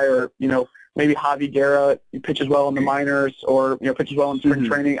DFA a guy or, maybe Javi Guerra pitches well in the minors or, pitches well in spring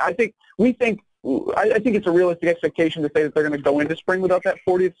training. I think it's a realistic expectation to say that they're going to go into spring without that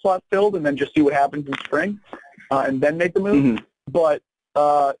 40th slot filled and then just see what happens in spring and then make the move. But,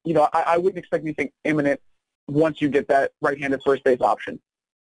 I wouldn't expect anything imminent once you get that right-handed first base option.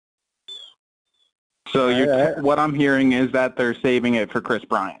 So what I'm hearing is that they're saving it for Chris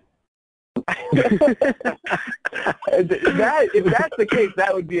Bryant. If that's the case,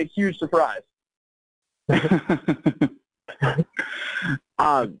 that would be a huge surprise.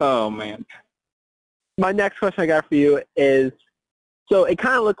 Oh, man. My next question I got for you is, so it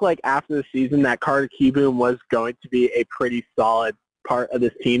kind of looked like after the season that Carter Kieboom was going to be a pretty solid part of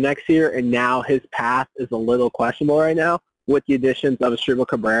this team next year, and now his path is a little questionable right now with the additions of Asdrubal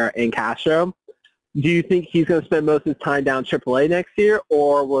Cabrera and Castro. Do you think he's going to spend most of his time down AAA next year,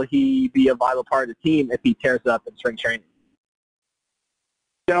 or will he be a vital part of the team if he tears up in spring training?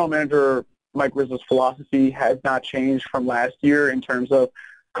 General Manager Mike Rizzo's philosophy has not changed from last year in terms of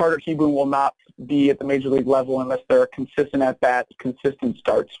Carter Kieboom will not be at the major league level unless there are consistent at-bats, consistent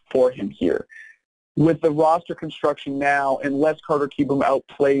starts for him here. With the roster construction now, unless Carter Kieboom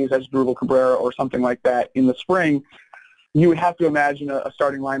outplays Asdrubal Cabrera or something like that in the spring, you would have to imagine a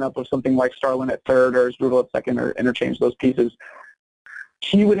starting lineup of something like Starlin at third or Asdrubal at second or interchange those pieces.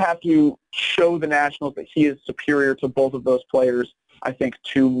 He would have to show the Nationals that he is superior to both of those players, I think,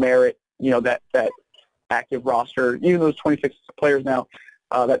 to merit, that active roster. Even those 26 players now,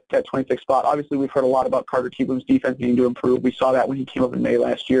 that 26th spot. Obviously, we've heard a lot about Carter Kieboom's defense needing to improve. We saw that when he came up in May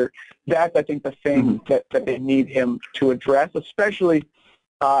last year. That's, I think, the thing that they need him to address, especially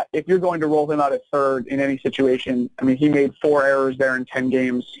if you're going to roll him out at third in any situation. I mean, he made 4 errors there in 10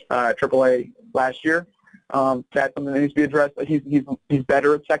 games at AAA last year. That's something that needs to be addressed. He's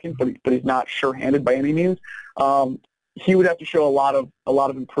better at second, but he's not sure-handed by any means. He would have to show a lot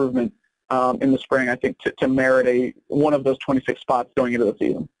of improvement in the spring, I think, to merit one of those 26 spots going into the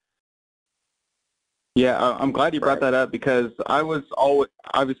season. Yeah, I'm glad you brought that up because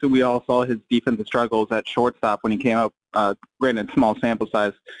obviously we all saw his defensive struggles at shortstop when he came up, granted small sample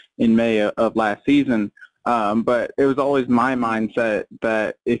size in May of last season. But it was always my mindset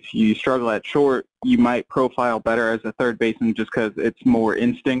that if you struggle at short, you might profile better as a third baseman just because it's more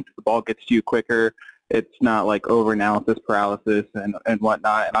instinct. The ball gets to you quicker. It's not like over-analysis paralysis and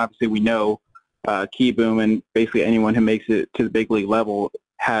whatnot. And obviously we know Kieboom and basically anyone who makes it to the big league level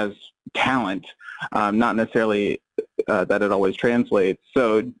has talent, not necessarily that it always translates.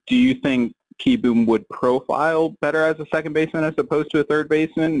 So do you think Kieboom would profile better as a second baseman as opposed to a third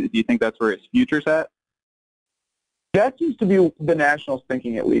baseman? Do you think that's where his future's at? That seems to be the Nationals'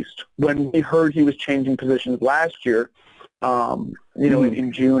 thinking, at least. When we heard he was changing positions last year,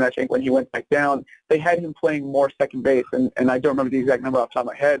 in June, I think, when he went back down, they had him playing more second base, and I don't remember the exact number off the top of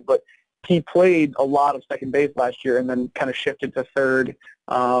my head, but he played a lot of second base last year and then kind of shifted to third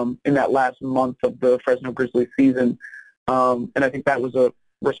in that last month of the Fresno Grizzlies season. And I think that was a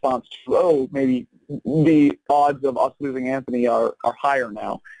response to, maybe the odds of us losing Anthony are higher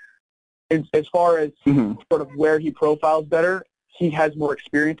now. As far as sort of where he profiles better, he has more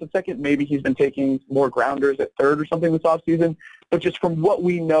experience at second. Maybe he's been taking more grounders at third or something this offseason. But just from what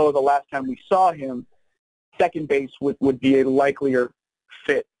we know the last time we saw him, second base would be a likelier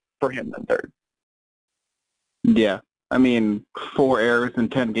fit for him than third. Yeah. I mean, 4 errors in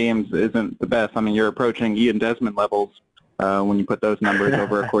 10 games isn't the best. I mean, you're approaching Ian Desmond levels when you put those numbers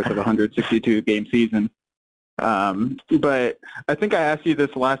over a course of a 162-game season. But I think I asked you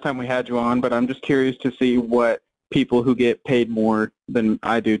this last time we had you on, but I'm just curious to see what people who get paid more than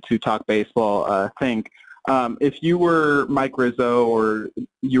I do to talk baseball think. If you were Mike Rizzo or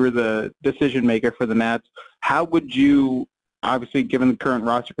you were the decision maker for the Nats, how would you, obviously given the current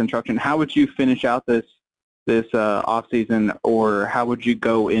roster construction, how would you finish out this offseason, or how would you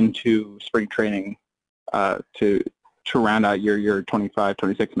go into spring training to round out your 25,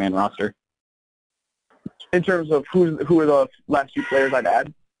 26-man roster? In terms of who are the last few players I'd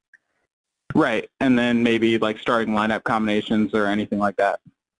add? Right, and then maybe like starting lineup combinations or anything like that.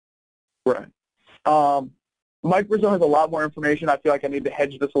 Right. Mike Rizzo has a lot more information. I feel like I need to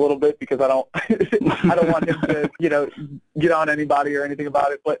hedge this a little bit because I don't I don't want him to get on anybody or anything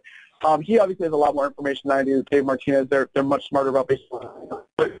about it. But he obviously has a lot more information than I do. Dave Martinez, they're much smarter about baseball.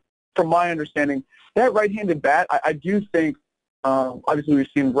 But from my understanding, that right-handed bat, I do think. Obviously, we've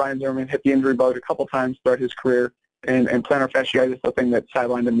seen Ryan Zimmerman hit the injury bug a couple times throughout his career, and plantar fasciitis, the thing that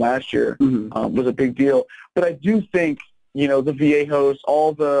sidelined him last year, was a big deal. But I do think, the Viejos,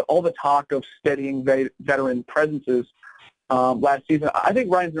 all the talk of steadying veteran presences last season, I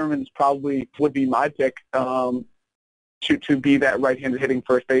think Ryan Zimmerman would be my pick to be that right-handed hitting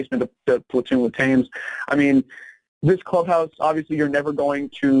first baseman to platoon with Thames. I mean, this clubhouse, obviously, you're never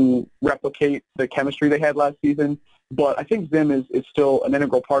going to replicate the chemistry they had last season. But I think Zim is still an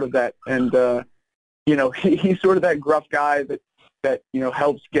integral part of that, and he's sort of that gruff guy that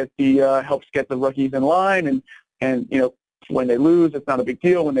helps get the rookies in line, and when they lose, it's not a big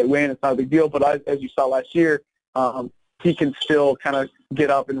deal. When they win, it's not a big deal. But as you saw last year, he can still kind of get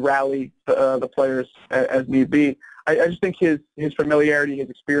up and rally the players as need be. I just think his familiarity, his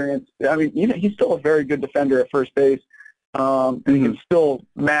experience. I mean, he's still a very good defender at first base, and he can still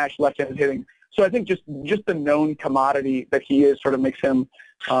mash left-handed hitting. So I think just the known commodity that he is sort of makes him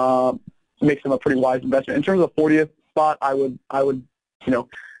a pretty wise investment. In terms of the 40th spot, I would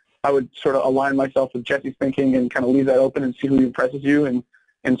sort of align myself with Jesse's thinking and kind of leave that open and see who impresses you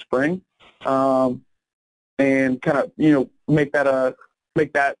in spring, and kind of make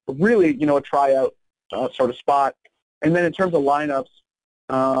that really a tryout sort of spot. And then in terms of lineups,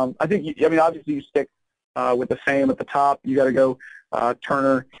 I think obviously you stick with the same at the top. You got to go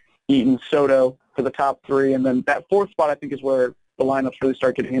Turner, Eaton, Soto for the top 3, and then that 4th spot I think is where the lineups really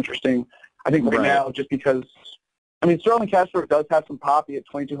start getting interesting. I think right now, just because, Sterling Castro does have some pop. He had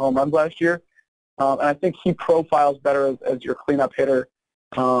 22 home runs last year, and I think he profiles better as your cleanup hitter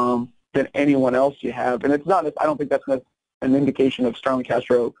than anyone else you have. And it's not. I don't think that's an indication of Sterling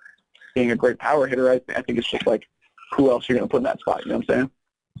Castro being a great power hitter. I think it's just like who else you're going to put in that spot. You know what I'm saying?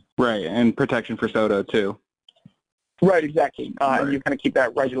 Right, and protection for Soto too. Right, exactly. And you kind of keep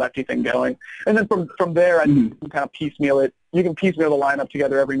that righty-lefty thing going. And then from there, I think you can kind of piecemeal it. You can piecemeal the lineup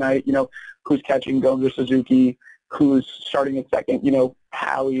together every night, who's catching Gomes or Suzuki, who's starting at second,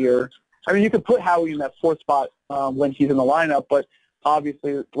 Howie or – I mean, you could put Howie in that fourth spot when he's in the lineup, but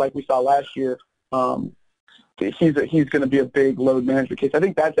obviously, like we saw last year, he's going to be a big load management case. I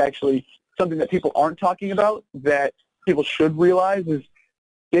think that's actually something that people aren't talking about that people should realize is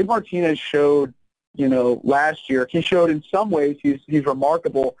Dave Martinez showed – last year, he showed in some ways he's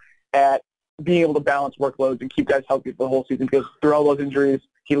remarkable at being able to balance workloads and keep guys healthy for the whole season because through all those injuries,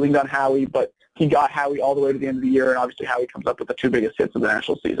 he leaned on Howie, but he got Howie all the way to the end of the year, and obviously Howie comes up with the two biggest hits of the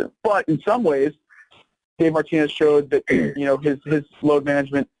national season. But in some ways, Dave Martinez showed that, his load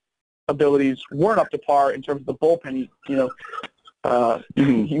management abilities weren't up to par in terms of the bullpen.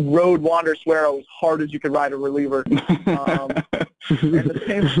 He rode Wander Suero as hard as you could ride a reliever. And the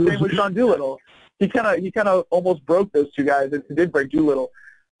same with Sean Doolittle. He kind of almost broke those two guys. He did break Doolittle.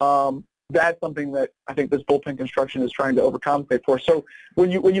 That's something that I think this bullpen construction is trying to overcompensate for. So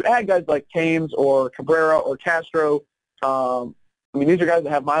when you add guys like Thames or Cabrera or Castro, these are guys that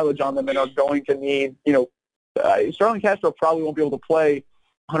have mileage on them and are going to need, Starlin Castro probably won't be able to play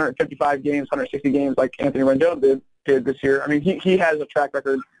 155 games, 160 games like Anthony Rendon did this year. I mean, he has a track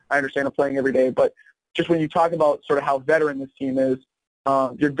record, I understand, of playing every day, but just when you talk about sort of how veteran this team is,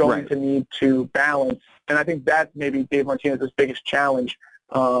 you're going to need to balance. And I think that's maybe Dave Martinez's biggest challenge,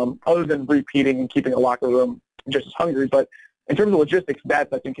 other than repeating and keeping a locker room just as hungry. But in terms of logistics,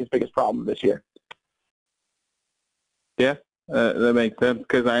 that's, I think, his biggest problem this year. Yeah, that makes sense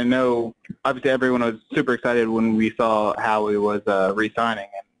because I know, obviously, everyone was super excited when we saw Howie was re-signing,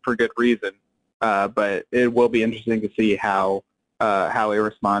 and for good reason. But it will be interesting to see how Howie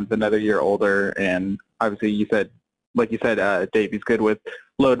responds another year older. And obviously, like you said, Davey's good with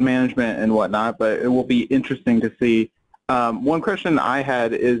load management and whatnot, but it will be interesting to see. One question I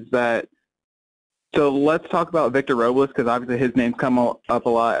had is that, so let's talk about Victor Robles, because obviously his name's come up a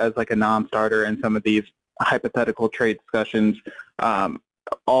lot as like a non-starter in some of these hypothetical trade discussions.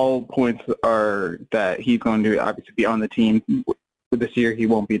 All points are that he's going to obviously be on the team this year. He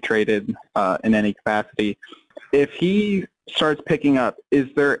won't be traded in any capacity. If he starts picking up, is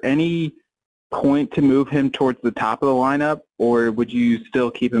there any point to move him towards the top of the lineup, or would you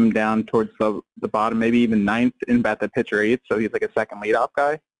still keep him down towards the bottom, maybe even ninth and bat the pitcher eighth, so he's like a second leadoff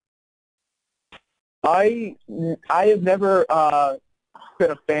guy? I have never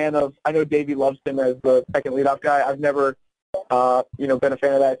been a fan of. I know Davey loves him as the second leadoff guy. I've never been a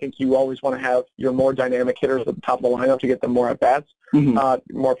fan of that. I think you always want to have your more dynamic hitters at the top of the lineup to get them more at bats,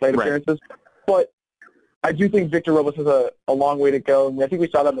 more plate appearances. But I do think Victor Robles has a long way to go, and I think we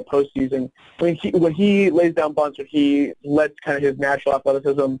saw that in the postseason. When he lays down bunts, when he lets kind of his natural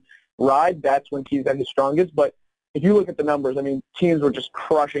athleticism ride, that's when he's at his strongest. But if you look at the numbers, teams were just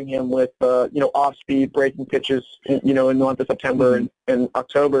crushing him with off-speed breaking pitches, in the month of September and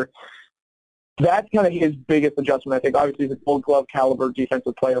October. That's kind of his biggest adjustment, I think. Obviously, he's a Gold Glove caliber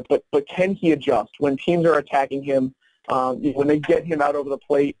defensive player, but can he adjust when teams are attacking him? When they get him out over the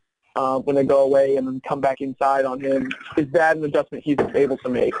plate, when they go away and then come back inside on him, is that an adjustment he's able to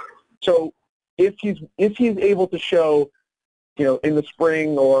make? So if he's able to show, in the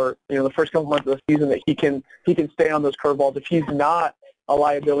spring or the first couple months of the season that he can stay on those curveballs, if he's not a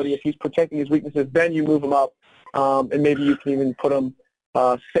liability, if he's protecting his weaknesses, then you move him up, and maybe you can even put him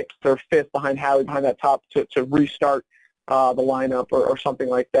sixth or fifth behind Howie, behind that top to restart the lineup or something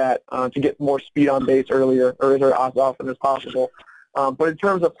like that to get more speed on base earlier or as often as possible. But in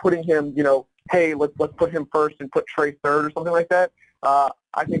terms of putting him, hey, let's put him first and put Trey third or something like that,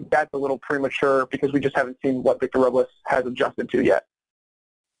 I think that's a little premature because we just haven't seen what Victor Robles has adjusted to yet.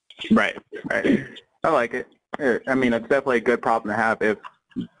 Right. I like it. It's definitely a good problem to have if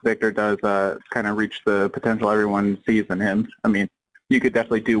Victor does kind of reach the potential everyone sees in him. You could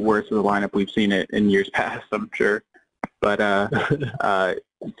definitely do worse with the lineup. We've seen it in years past, I'm sure. But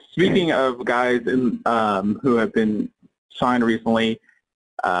speaking of guys who have been signed recently,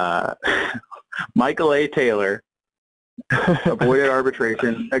 Michael A. Taylor avoided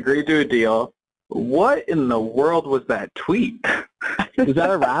arbitration, agreed to a deal. What in the world was that tweet? Is that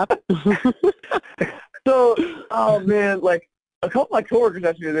a wrap? So, oh man, like a couple of my coworkers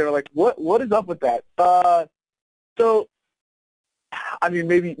actually, they were like, "What is up with that?" So,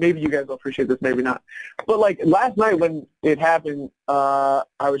 maybe you guys will appreciate this, maybe not. But like last night when it happened,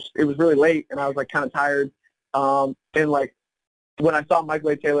 it was really late and I was like kind of tired. And like when I saw Michael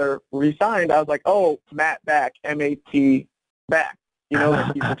A. Taylor re-signed, I was like, "Oh, Matt back, M-A-T back,"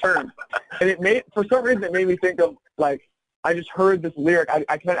 like he's returned. And for some reason it made me think of like I just heard this lyric.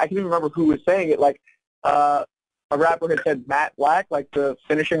 I can't even remember who was saying it. Like a rapper had said matte black, like the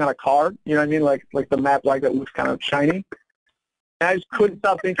finishing on a car. You know what I mean? Like the matte black that looks kind of shiny. And I just couldn't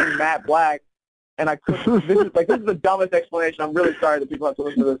stop thinking matte black. And I couldn't. This is the dumbest explanation. I'm really sorry that people have to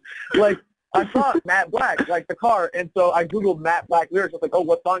listen to this. Like, I saw Matte Black, like the car, and so I Googled Matte Black lyrics. I was like, oh,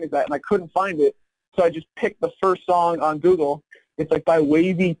 what song is that? And I couldn't find it. So I just picked the first song on Google. It's like by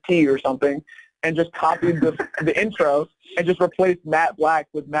Wavy T or something, and just copied the intro and just replaced Matte Black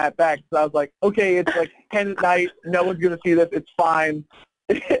with Matte Black. So I was like, okay, it's like 10 at night. No one's going to see this. It's fine.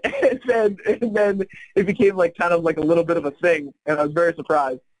 and then it became like kind of like a little bit of a thing, and I was very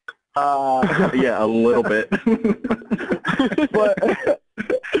surprised. Yeah, a little bit.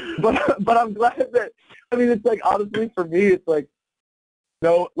 but I'm glad that, I mean, it's like, honestly, for me, it's like,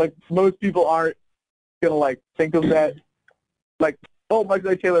 no, like, most people aren't going to, like, think of that, like, oh, Michael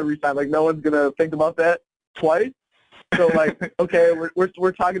A. Taylor resigned. Like, no one's going to think about that twice. So, like, okay,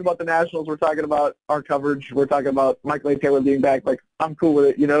 we're talking about the Nationals. We're talking about our coverage. We're talking about Michael A. Taylor being back. Like, I'm cool with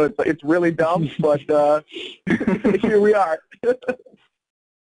it. You know, it's really dumb, but here we are.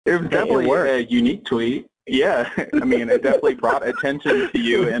 It was definitely a unique tweet. Yeah, I mean, it definitely brought attention to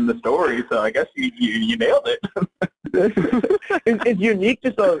you in the story, so I guess you nailed it. It's unique,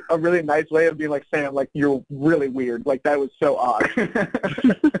 just a really nice way of being like, Sam, like, you're really weird. Like, that was so odd.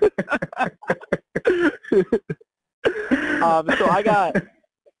 So I got,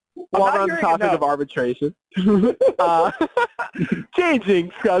 while we're on the topic of arbitration,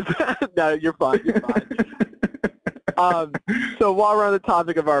 changing, because, no, you're fine. So while we're on the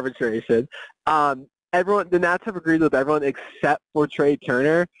topic of arbitration, the Nats have agreed with everyone except for Trey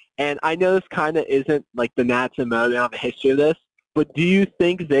Turner, and I know this kind of isn't like the Nats and Mo, they don't have a history of this, but do you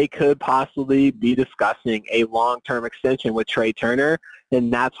think they could possibly be discussing a long-term extension with Trey Turner,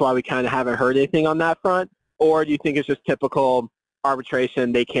 and that's why we kind of haven't heard anything on that front? Or do you think it's just typical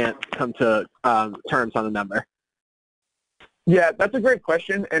arbitration, they can't come to terms on the number? Yeah, that's a great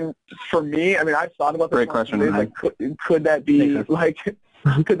question, and for me, I mean, I've thought about this. Great question. Like, could that be like,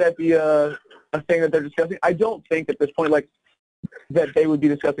 could that be a thing that they're discussing? I don't think at this point, like, that they would be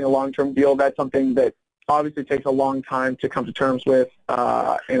discussing a long-term deal. That's something that obviously takes a long time to come to terms with,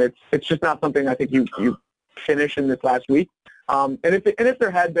 and it's just not something I think you finish in this last week. And if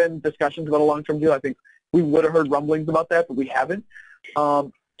there had been discussions about a long-term deal, I think we would have heard rumblings about that, but we haven't.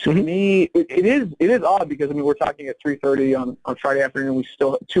 To me, it is odd because, I mean, we're talking at 3:30 on Friday afternoon. We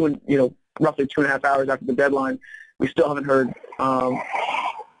still roughly 2.5 hours after the deadline, we still haven't heard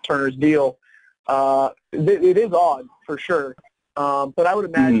Turner's deal. It is odd for sure, but I would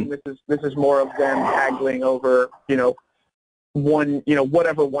imagine this is more of them haggling over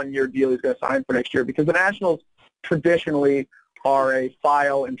whatever 1-year deal he's going to sign for next year, because the Nationals traditionally are a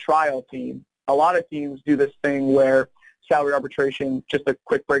file and trial team. A lot of teams do this thing where salary arbitration, just a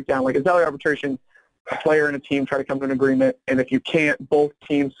quick breakdown, like a salary arbitration, a player and a team try to come to an agreement, and if you can't, both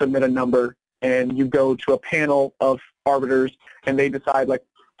teams submit a number, and you go to a panel of arbiters, and they decide, like,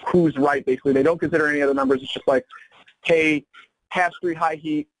 who's right, basically. They don't consider any other numbers. It's just like, hey, Half Street High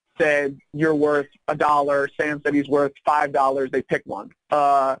Heat said you're worth $1. Sam said he's worth $5. They pick one.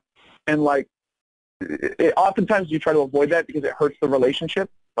 And, like, oftentimes you try to avoid that because it hurts the relationship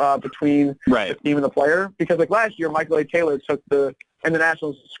between the team and the player. Because, like, last year, Michael A. Taylor and the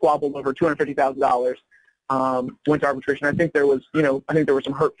Nationals squabbled over $250,000, went to arbitration. I think there was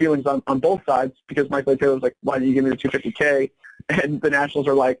some hurt feelings on both sides because Michael A. Taylor was like, why did you give me the $250K? And the Nationals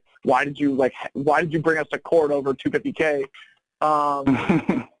are like, why did you bring us to court over $250K?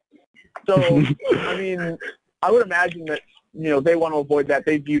 So, I mean, I would imagine that, they want to avoid that.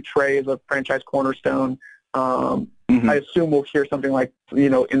 They view Trey as a franchise cornerstone. I assume we'll hear something like,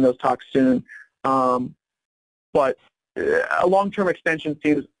 in those talks soon. But a long-term extension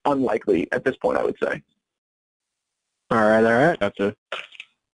seems unlikely at this point, I would say. All right. Gotcha.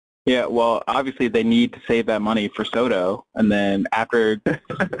 Yeah, well, obviously they need to save that money for Soto, and then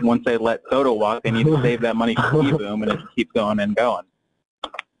once they let Soto walk, they need to save that money for E-Boom, and it keeps going and going.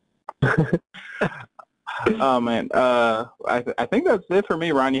 Oh, man. I think that's it for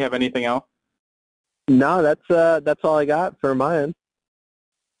me. Ron, you have anything else? No, that's all I got for my end.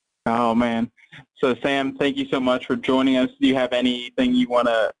 Oh, man. So, Sam, thank you so much for joining us. Do you have anything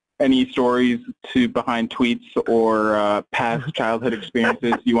any stories behind tweets or past childhood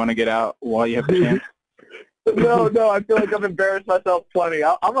experiences you want to get out while you have the chance? No, I feel like I've embarrassed myself plenty.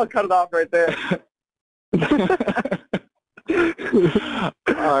 I'm going to cut it off right there.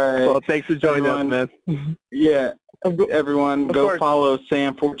 All right. Well, thanks for joining us, man. Yeah. Everyone, go follow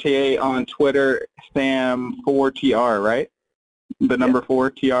Sam Fortier on Twitter, Sam4TR, right? The number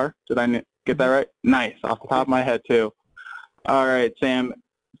 4TR. Did I get that right? Nice. Off the top of my head, too. All right, Sam.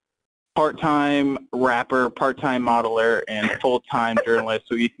 part-time rapper, part-time modeler, and full-time journalist.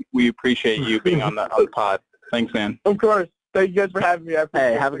 So we appreciate you being on the pod. Thanks, man. Of course. Thank you guys for having me. I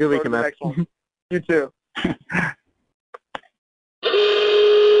appreciate Hey, have a good weekend, man. You too.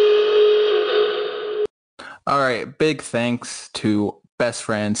 All right. Big thanks to best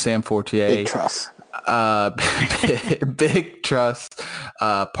friend Sam Fortier. Big trust. Big trust.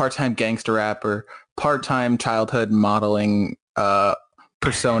 Part-time gangster rapper, part-time childhood modeling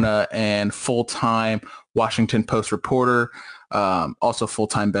persona, and full-time Washington Post reporter. Also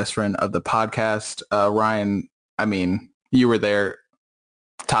full-time best friend of the podcast. Ryan, I mean, you were there.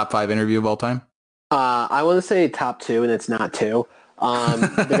 Top 5 interview of all time? I want to say top 2, and it's not 2.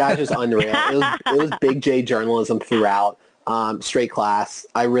 The guy's just unreal. It was Big J journalism throughout. Straight class.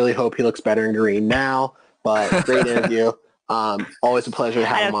 I really hope he looks better in green now, but great interview. Always a pleasure to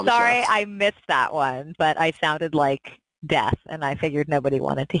have him on the show. Sorry, I missed that one, but I sounded like death, and I figured nobody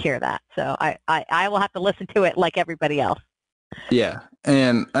wanted to hear that. So I will have to listen to it like everybody else. Yeah.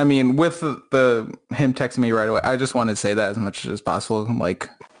 And I mean, with the him texting me right away, I just wanted to say that as much as possible, like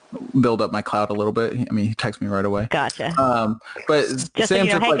build up my cloud a little bit. I mean, he texted me right away. Gotcha. But just Sam so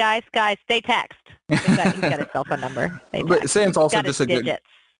you know, hey like, guys, stay text. He's got his cell phone number. But Sam's also just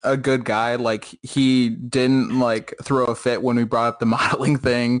a good guy. Like, he didn't like throw a fit when we brought up the modeling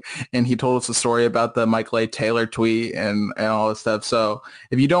thing, and he told us a story about the Michael A. Taylor tweet and all this stuff. So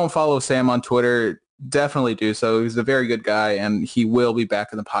if you don't follow Sam on Twitter, definitely do so. He's a very good guy, and he will be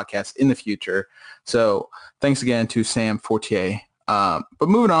back in the podcast in the future. So thanks again to Sam Fortier. But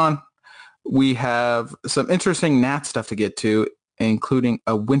moving on, we have some interesting Nats stuff to get to, including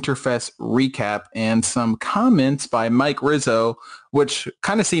a Winterfest recap and some comments by Mike Rizzo, which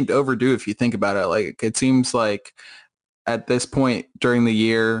kind of seemed overdue if you think about it. Like, it seems like at this point during the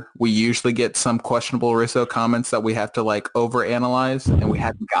year, we usually get some questionable Rizzo comments that we have to like overanalyze, and we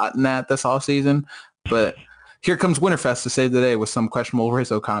hadn't gotten that this offseason. But here comes Winterfest to save the day with some questionable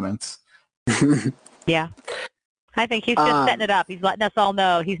Rizzo comments. Yeah. I think he's just setting it up. He's letting us all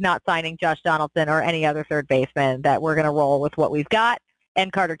know he's not signing Josh Donaldson or any other third baseman, that we're going to roll with what we've got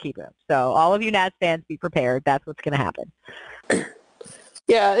and Carter Kieboom. So all of you Nats fans, be prepared. That's what's going to happen.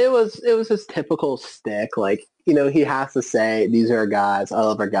 Yeah, it was his typical stick. Like, you know, he has to say, these are our guys. I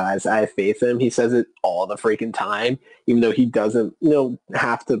love our guys. I have faith in him. He says it all the freaking time, even though he doesn't,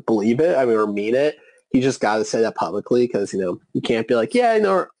 have to believe it. I mean, or mean it. He just got to say that publicly because, you can't be like, yeah,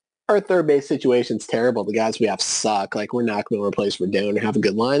 our third base situation's terrible. The guys we have suck. Like, we're not going to replace Rodon or have a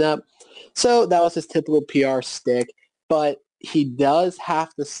good lineup. So that was his typical PR stick. But he does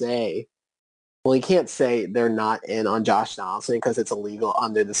have to say, well, he can't say they're not in on Josh Donaldson because it's illegal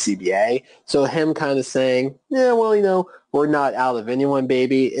under the CBA. So him kind of saying, yeah, well, we're not out of anyone,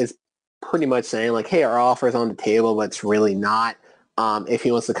 baby, is pretty much saying, like, hey, our offer's on the table, but it's really not. If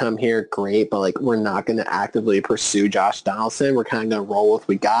he wants to come here, great, but like, we're not going to actively pursue Josh Donaldson. We're kind of going to roll with what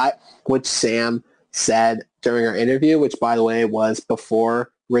we got, which Sam said during our interview, which, by the way, was before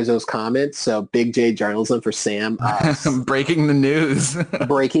Rizzo's comments. So Big J journalism for Sam. Breaking the news.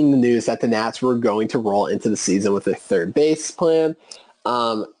 Breaking the news that the Nats were going to roll into the season with a third base plan.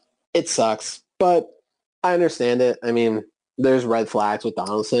 It sucks, but I understand it. I mean, there's red flags with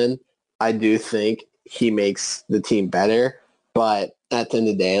Donaldson. I do think he makes the team better. But at the end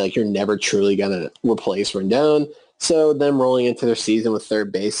of the day, like, you're never truly going to replace Rendon. So them rolling into their season with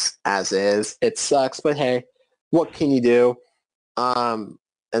third base as is, it sucks. But hey, what can you do? And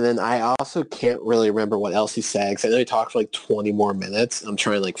then I also can't really remember what else he said, because I know he talked for like 20 more minutes. I'm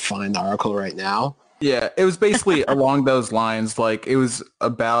trying to like find the article right now. Yeah, it was basically along those lines. Like, it was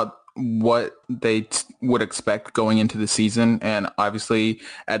about what they would expect going into the season. And obviously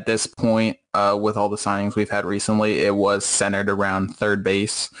at this point, with all the signings we've had recently, it was centered around third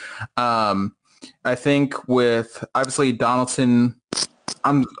base. I think with obviously Donaldson,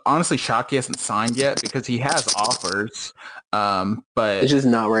 I'm honestly shocked he hasn't signed yet because he has offers. But it's just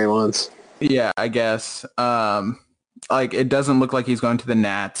not where he wants. Yeah, I guess. Like, it doesn't look like he's going to the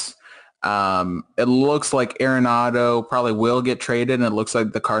Nats. It looks like Arenado probably will get traded, and it looks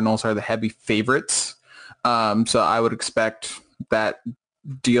like the Cardinals are the heavy favorites. So I would expect that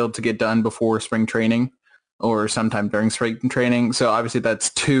deal to get done before spring training or sometime during spring training. So obviously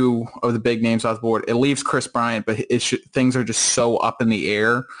that's two of the big names off the board. It leaves Chris Bryant, but things are just so up in the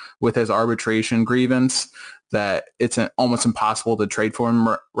air with his arbitration grievance that it's almost impossible to trade for him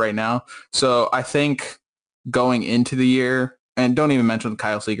right now. So I think going into the year, and don't even mention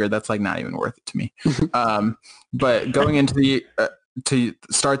Kyle Seager, that's like not even worth it to me. But going into the to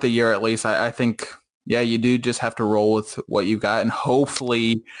start the year at least, I think, yeah, you do just have to roll with what you've got, and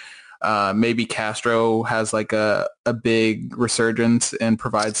hopefully Maybe Castro has like a big resurgence and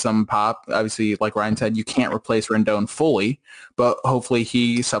provides some pop. Obviously, like Ryan said, you can't replace Rendon fully, but hopefully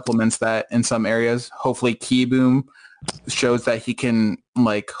he supplements that in some areas. Hopefully Kieboom shows that he can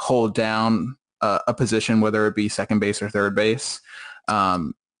like hold down a position, whether it be second base or third base.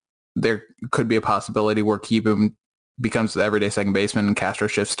 There could be a possibility where Kieboom becomes the everyday second baseman and Castro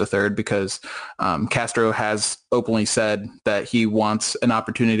shifts to third, because Castro has openly said that he wants an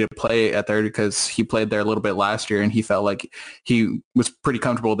opportunity to play at third because he played there a little bit last year and he felt like he was pretty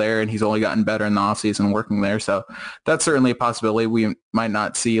comfortable there, and he's only gotten better in the offseason working there. So that's certainly a possibility. We might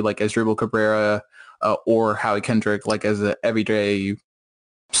not see like Asdrubal Cabrera or Howie Kendrick like as an everyday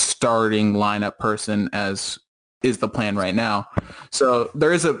starting lineup person as is the plan right now. So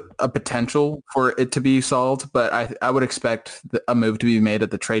there is a potential for it to be solved, but I would expect a move to be made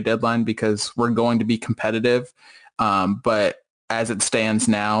at the trade deadline because we're going to be competitive. But as it stands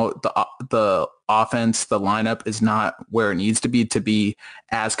now, the offense, the lineup is not where it needs to be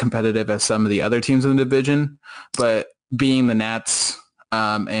as competitive as some of the other teams in the division. But being the Nats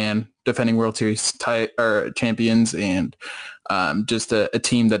and defending World Series champions and just a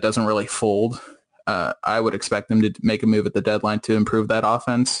team that doesn't really fold, I would expect them to make a move at the deadline to improve that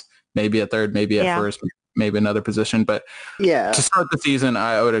offense, maybe at third, maybe at first, maybe another position. But to start the season,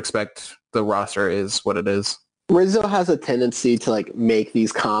 I would expect the roster is what it is. Rizzo has a tendency to like make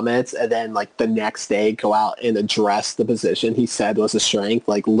these comments and then like the next day go out and address the position he said was a strength.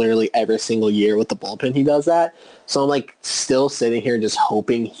 Like literally every single year with the bullpen, he does that. So I'm like still sitting here just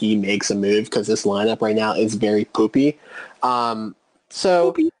hoping he makes a move because this lineup right now is very poopy.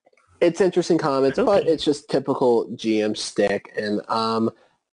 It's interesting comments, but it's just typical GM stick. And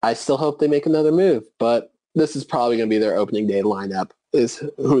I still hope they make another move. But this is probably going to be their opening day lineup is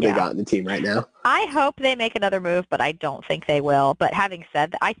who they got in the team right now. I hope they make another move, but I don't think they will. But having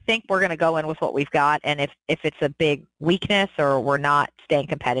said that, I think we're going to go in with what we've got. And if it's a big weakness or we're not staying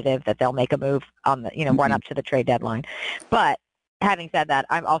competitive, that they'll make a move on the, run up to the trade deadline. But having said that,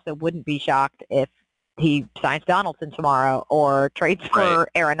 I also wouldn't be shocked if he signs Donaldson tomorrow or trades for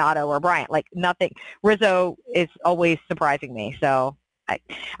Arenado or Bryant. Like nothing. Rizzo is always surprising me. So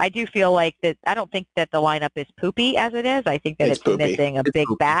I do feel like that. I don't think that the lineup is poopy as it is. I think that it's missing a big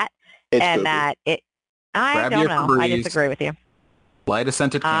bat, and that it. I don't know. I disagree with you. Light a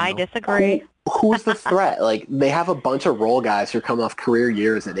scented candle. I disagree. Who's the threat? Like they have a bunch of role guys who are coming off career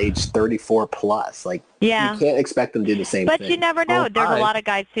years at age 34 plus. Like you can't expect them to do the same thing. But you never know. There's a lot of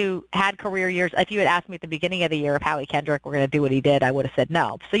guys who had career years. If you had asked me at the beginning of the year if Howie Kendrick were going to do what he did, I would have said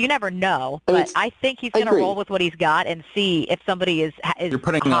no. So you never know. But I think he's going to roll with what he's got and see if somebody is You're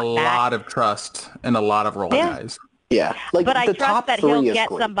putting a lot of trust in a lot of role guys. Yeah. Like, but I trust that he'll get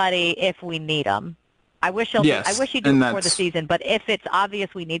somebody if we need him. I wish he'd do it before the season, but if it's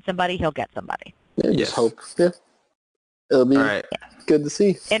obvious we need somebody, he'll get somebody. Yeah, just hope. Yeah. It'll be good to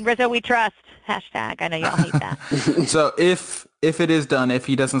see. In Rizzo we trust. Hashtag. I know y'all hate that. So if it is done, if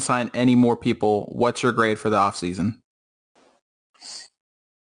he doesn't sign any more people, what's your grade for the offseason?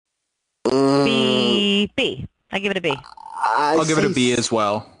 B. I give it a B. I'll give it a B as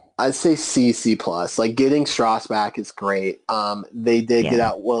well. I'd say C+. Like getting Strauss back is great. They did get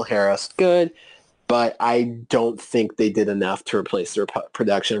out Will Harris. Good. But I don't think they did enough to replace their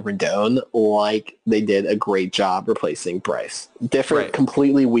production of Rendon like they did a great job replacing Bryce. Different,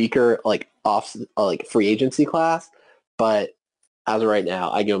 completely weaker, free agency class. But as of right now,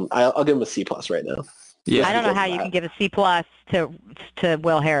 I'll give him a C+ right now. Yeah. I don't know how you can give a C+ to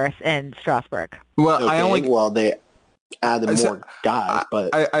Will Harris and Strasburg. Well, they added more guys, but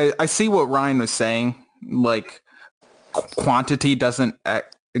I see what Ryan was saying. Like quantity doesn't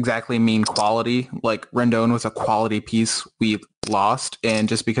exactly mean quality. Like Rendon was a quality piece we lost, and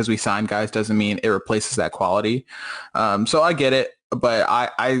just because we signed guys doesn't mean it replaces that quality. So I get it, but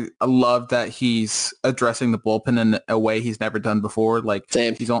I love that he's addressing the bullpen in a way he's never done before. Like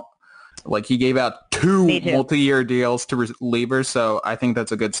he gave out 2 multi-year deals to relievers, so I think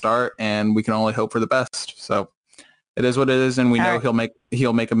that's a good start, and we can only hope for the best. So it is what it is, and we know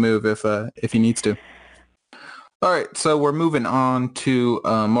he'll make a move if he needs to. All right, so we're moving on to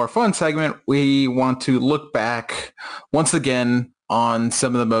a more fun segment. We want to look back once again on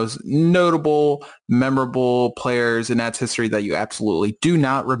some of the most notable, memorable players in Nats history that you absolutely do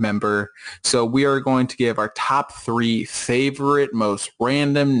not remember. So we are going to give our top 3 favorite, most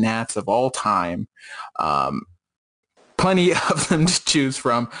random Nats of all time. Plenty of them to choose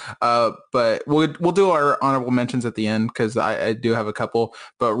from, but we'll do our honorable mentions at the end because I do have a couple.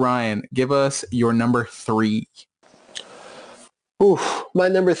 But Ryan, give us your number 3. My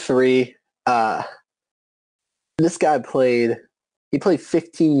number 3, this guy played He played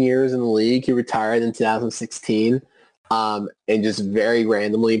 15 years in the league. He retired in 2016, and just very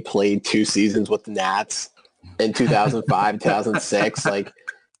randomly played 2 seasons with the Nats in 2005, 2006. Like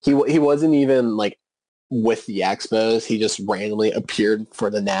he wasn't even like with the Expos. He just randomly appeared for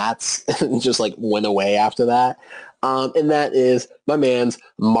the Nats and just like went away after that. And that is my man's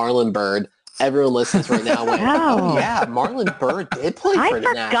Marlon Byrd. Everyone listens right now. Went, oh yeah, Marlon Byrd did play for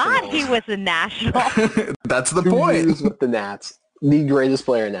the Nationals. I forgot he was a National. That's the 2 point. years with the Nats, the greatest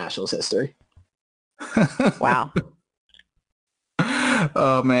player in Nationals history. Wow.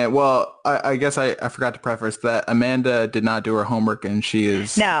 Oh man. Well, I guess I forgot to preface that Amanda did not do her homework, and she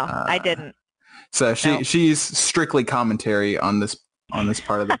is. No, I didn't. So she's strictly commentary on this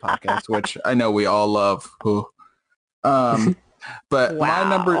part of the podcast, which I know we all love. But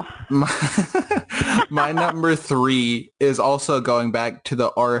wow. my number 3 is also going back to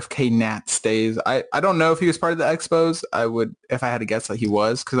the RFK Nats days. I don't know if he was part of the Expos. I would, if I had to guess, that he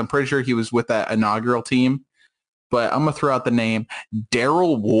was, because I'm pretty sure he was with that inaugural team. But I'm gonna throw out the name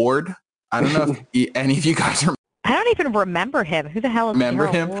Daryl Ward. I don't know if any of you guys are. I don't even remember him. Who the hell is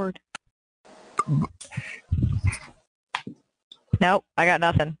Daryl Ward? Nope, I got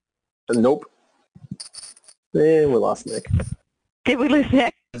nothing. Nope. We lost Nick. Did we lose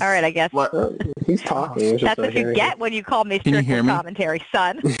Nick? All right, I guess. He's talking. That's what you get when you call me strictly commentary,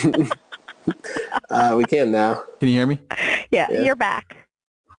 son. We can now. Can you hear me? Yeah, you're back.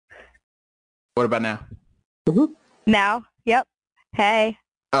 What about now? Mm-hmm. Now? Yep. Hey.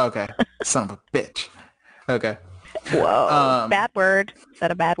 Oh, okay. Son of a bitch. Okay. Whoa. Bad word. Is that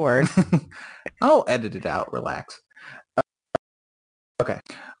a bad word? I'll edit it out. Relax. Okay.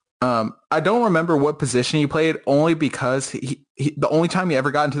 I don't remember what position he played, only because he the only time he ever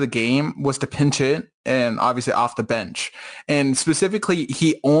got into the game was to pinch hit, and obviously off the bench. And specifically,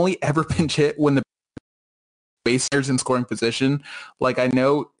 he only ever pinch hit when the base runners in scoring position. Like, I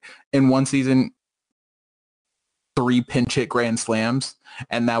know in one season, 3 pinch hit grand slams,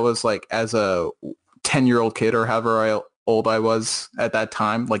 and that was like as a 10-year-old kid or however old I was at that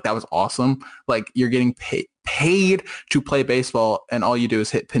time. Like, that was awesome. Like, you're getting paid to play baseball, and all you do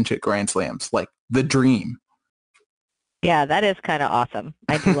is hit pinch hit grand slams. Like, the dream. Yeah, that is kind of awesome.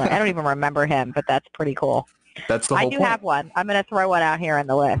 I don't even remember him, but that's pretty cool. That's the whole point. I do have one. I'm going to throw one out here on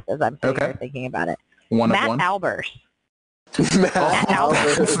the list as I'm sitting here thinking about it. Matt Albers. Matt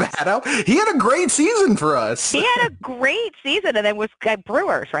Albers. He had a great season for us. He had a great season, and then was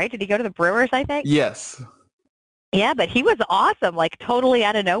Brewers, right? Did he go to the Brewers, I think? Yes. Yeah, but he was awesome, like totally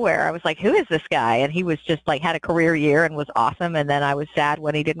out of nowhere. I was like, who is this guy? And he was just like had a career year and was awesome. And then I was sad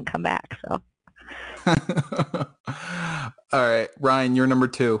when he didn't come back. So. All right, Ryan, you're number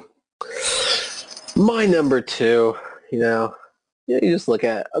 2. My number 2, you just look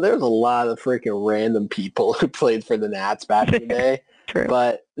at, there's a lot of freaking random people who played for the Nats back in the day. True.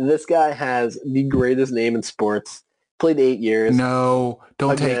 But this guy has the greatest name in sports. Played 8 years. No,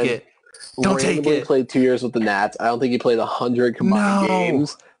 don't take it. Don't take it. Played 2 years with the Nats. I don't think he played 100 combined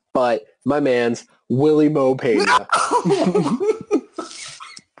games. But my man's Willie Mo Pena. No!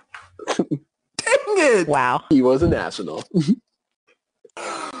 Dang it! Wow. He was a National.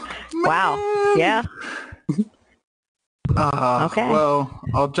 Wow. Yeah. Okay. Well,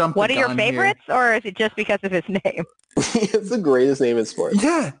 I'll jump. What are your favorites, or is it just because of his name? It's the greatest name in sports.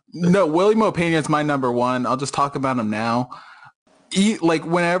 Yeah. No, Willie Mo Pena is my number 1. I'll just talk about him now. Like,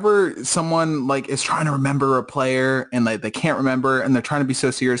 whenever someone like is trying to remember a player and like they can't remember and they're trying to be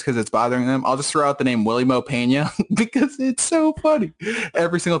so serious because it's bothering them, I'll just throw out the name Willie Mo Pena because it's so funny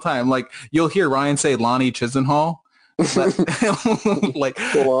every single time. Like, you'll hear Ryan say Lonnie Chisenhall. Like,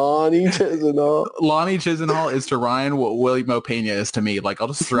 Lonnie Chisenhall. Lonnie Chisenhall is to Ryan what Willie Mo Pena is to me. Like, I'll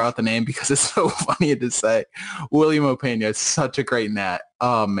just throw out the name because it's so funny to say. Willie Mo Pena is such a great Nat.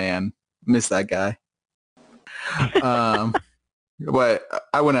 Oh man, miss that guy. But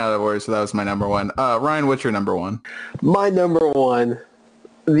I went out of order, so that was my number 1. Ryan, what's your number 1? My number 1,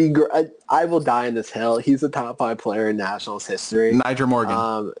 I will die in this hill. He's the top 5 player in Nationals history. Nyjer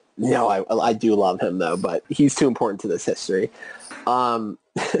Morgan. No, I do love him, though, but he's too important to this history.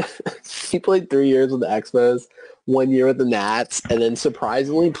 He played 3 years with the Expos, 1 year with the Nats, and then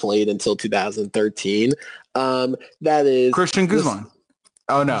surprisingly played until 2013. That is... Christian Guzman.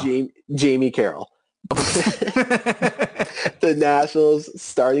 Oh, no. Jamie Carroll. The Nationals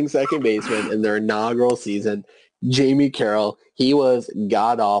starting second baseman in their inaugural season, Jamie Carroll. He was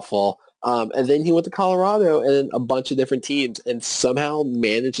god-awful. And then he went to Colorado and a bunch of different teams and somehow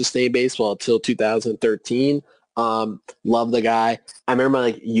managed to stay in baseball until 2013. Love the guy. I remember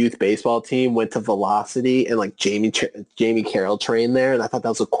my youth baseball team went to Velocity and Jamie Carroll trained there, and I thought that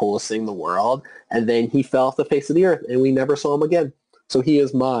was the coolest thing in the world. And then he fell off the face of the earth, and we never saw him again. So he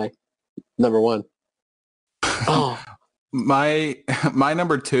is my number one. Oh, My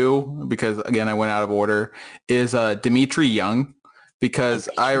number two, because again I went out of order, is Dimitri Young, because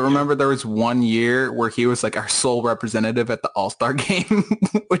I remember there was one year where he was like our sole representative at the All-Star game,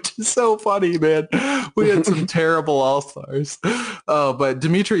 which is so funny, man. We had some terrible All-Stars. But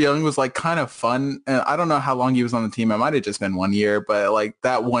Dimitri Young was like kind of fun. And I don't know how long he was on the team. It might have just been 1 year, but like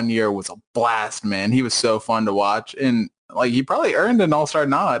that 1 year was a blast, man. He was so fun to watch. And like he probably earned an All-Star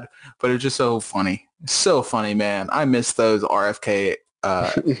nod, but it was just so funny. So funny, man. I miss those RFK.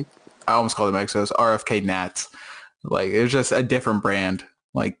 I almost called them Expos, RFK Nats. Like it was just a different brand.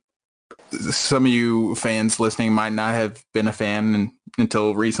 Like some of you fans listening might not have been a fan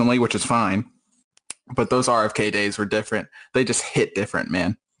until recently, which is fine. But those RFK days were different. They just hit different,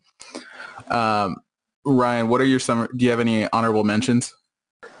 man. Ryan, what are your do you have any honorable mentions?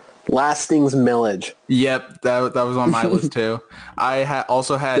 Lastings Millage. Yep, that was on my list too. I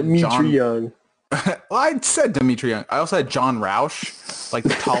also had Dimitri Young. Well, I said Dimitri Young. I also had John Roush, like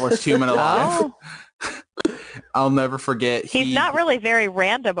the tallest human alive. Oh. I'll never forget. He's not really very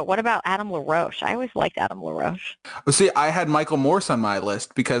random, but what about Adam LaRoche? I always liked Adam LaRoche. See, I had Michael Morse on my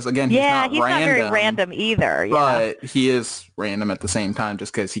list because, again, he's not very random either. Yeah. But he is random at the same time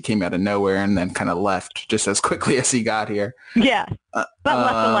just because he came out of nowhere and then kind of left just as quickly as he got here. Yeah, but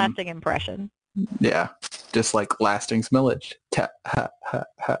left a lasting impression. Yeah, just like Lastings Millage.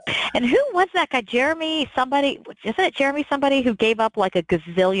 And who was that guy? Jeremy somebody? Isn't it Jeremy somebody who gave up like a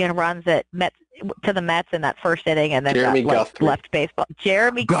gazillion runs to the Mets in that first inning and then left baseball?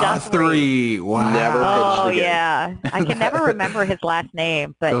 Jeremy Guthrie. Wow. Never yeah. I can never remember his last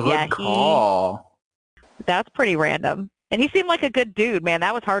name, but Good call. That's pretty random. And he seemed like a good dude, man.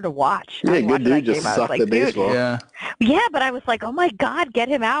 That was hard to watch. Yeah, good dude just sucked at baseball. Yeah. Yeah, but I was like, oh my God, get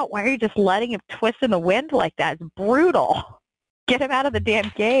him out. Why are you just letting him twist in the wind like that? It's brutal. Get him out of the damn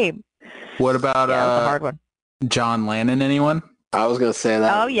game. What about that was a hard one. John Lannon, anyone? I was going to say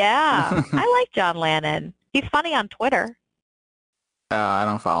that. Oh, yeah. I like John Lannon. He's funny on Twitter. I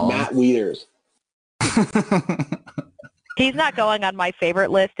don't follow Matt Wieters. He's not going on my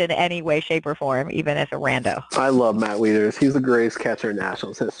favorite list in any way, shape, or form, even as a rando. I love Matt Wieters. He's the greatest catcher in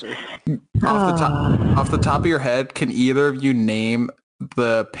Nationals history. Off the top of your head, can either of you name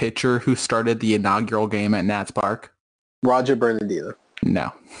the pitcher who started the inaugural game at Nats Park? Roger Bernardino.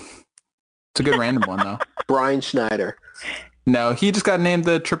 No. It's a good random one, though. Brian Schneider. No, he just got named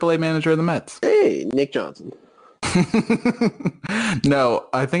the AAA manager of the Mets. Hey, Nick Johnson. No,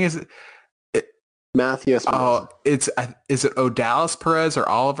 I think it's... Matthew Espinosa. Is it Odalis Perez or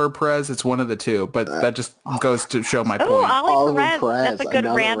Oliver Perez? It's one of the two, but that just goes to show my point. Oh, Oliver Perez. That's a good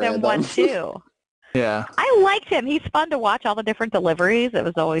random one, too. Yeah. I liked him. He's fun to watch, all the different deliveries. It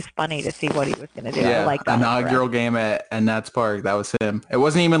was always funny to see what he was going to do. Yeah, I liked inaugural game at Nats Park. That was him. It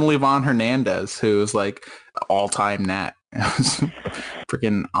wasn't even Livan Hernandez, who was like all-time Nat. It was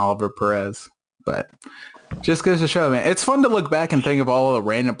freaking Oliver Perez. But just goes to show, man, it's fun to look back and think of all the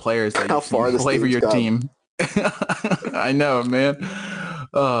random players that you play for your team. I know, man.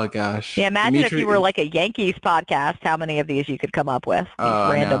 Oh, gosh. Yeah, imagine if you were like a Yankees podcast, how many of these you could come up with, these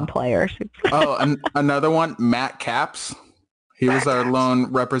random players. Another one, Matt Capps. He was our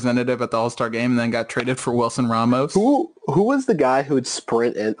lone representative at the All-Star game and then got traded for Wilson Ramos. Who was the guy who would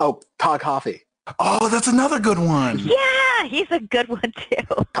sprint in? Oh, Todd Coffey. Oh, that's another good one. Yeah, he's a good one,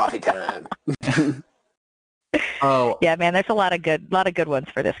 too. Coffee time. Oh. Yeah, man, there's a lot of good ones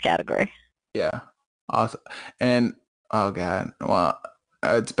for this category. Yeah. Awesome. And, oh, God. Well,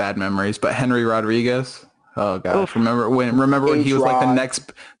 it's bad memories, but Henry Rodriguez. Oh gosh, Oof. remember when he was like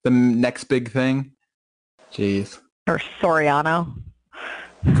the next big thing? Jeez. Or Soriano.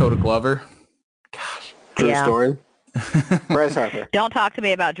 Coda Glover. Gosh. Drew Storen. Bryce Harper. Don't talk to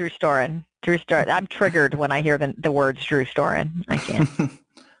me about Drew Storen. I'm triggered when I hear the words Drew Storen. I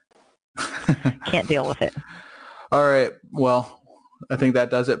can't deal with it. All right. Well, I think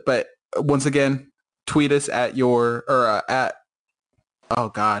that does it. But once again, tweet us at oh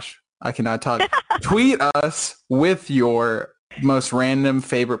gosh, I cannot talk. Tweet us with your most random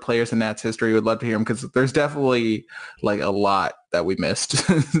favorite players in Nats history. We would love to hear them because there's definitely like a lot that we missed.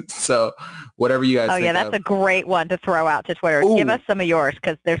 So whatever you guys think. Oh yeah, that's a great one to throw out to Twitter. Ooh. Give us some of yours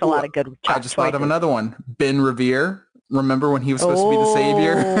because there's a lot of good I just thought of another one. Ben Revere. Remember when he was supposed to be the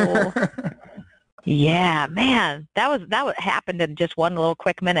savior? Yeah, man. That happened in just one little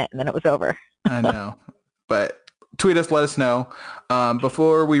quick minute and then it was over. I know. But tweet us, let us know.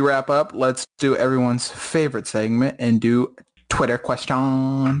 Before we wrap up, let's do everyone's favorite segment and do Twitter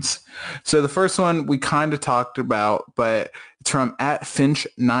questions. So the first one we kind of talked about, but it's from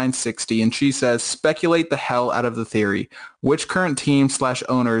 @Finch960, and she says, speculate the hell out of the theory. Which current team /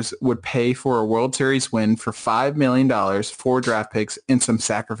 owners would pay for a World Series win for $5 million, 4 draft picks, and some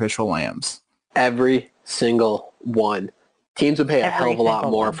sacrificial lambs? Every single one. Teams would pay a hell of a lot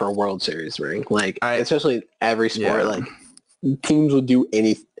more one. for a World Series ring. Like, especially in every sport, like teams will do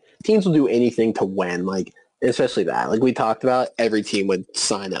anything to win. Like, especially that. Like we talked about, every team would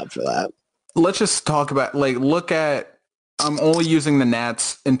sign up for that. Let's just talk about, like, look at, I'm only using the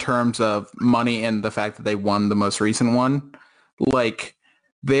Nats in terms of money and the fact that they won the most recent one. Like,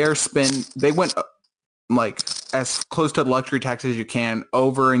 they went like as close to luxury tax as you can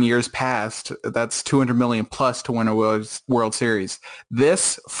over in years past. That's $200 million plus to win a World Series.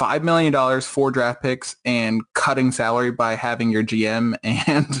 This $5 million, 4 draft picks, and cutting salary by having your GM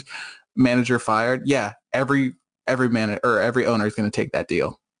and manager fired. Yeah, every owner is going to take that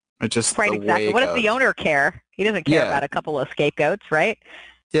deal. It's just right, exactly. What does the owner care? He doesn't care about a couple of scapegoats, right?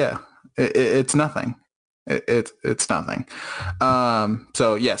 Yeah, it's nothing. It's nothing.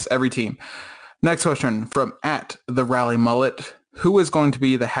 So yes, every team. Next question from @TheRallyMullet. Who is going to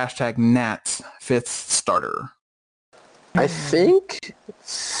be the #Nats 5th starter? I think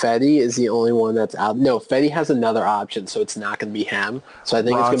Fetty is the only one that's out. No, Fetty has another option, so it's not going to be him. So I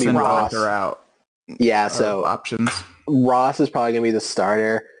think it's going to be Ross. Are out. Yeah, so options. Ross is probably going to be the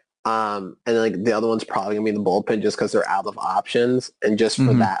starter. And like the other one's probably going to be the bullpen just because they're out of options. And just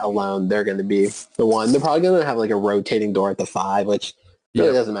for that alone, they're going to be the one. They're probably going to have like a rotating door at the 5, which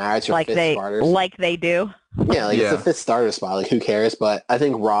really doesn't matter. It's your like 5th starters. Like they do. Yeah, like it's the 5th starter spot. Like, who cares? But I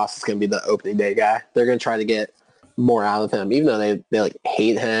think Ross is going to be the opening day guy. They're going to try to get more out of him. Even though they like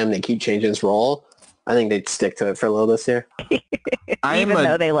hate him, they keep changing his role. I think they'd stick to it for a little this year. Even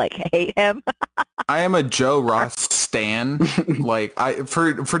though they like hate him. I am a Joe Ross stan. Like,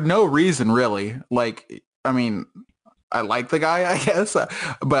 for no reason really. Like, I mean, I like the guy, I guess,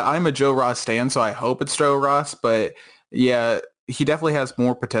 but I'm a Joe Ross stan, so I hope it's Joe Ross. But yeah, he definitely has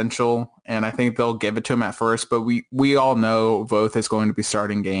more potential, and I think they'll give it to him at first. But we all know Voth is going to be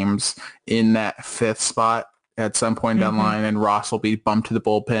starting games in that 5th spot at some point down the line, and Ross will be bumped to the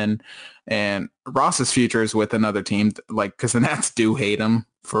bullpen. And Ross's future is with another team, like, because the Nats do hate him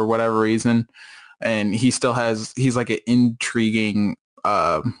for whatever reason. And he's like an intriguing,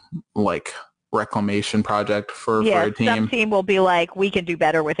 like, reclamation project for a team. Some team will be like, we can do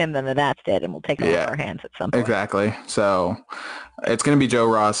better with him than the Nats did, and we'll take him off our hands at some point. Exactly. So it's going to be Joe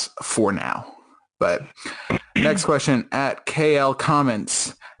Ross for now. But next question @KL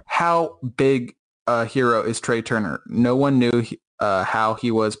Comments. How big a hero is Trey Turner? No one knew how he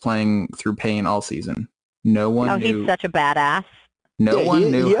was playing through pain all season. No one knew. He's such a badass. No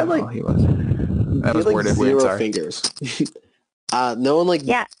one knew how he was. That was worded weird. Sorry. Fingers. No one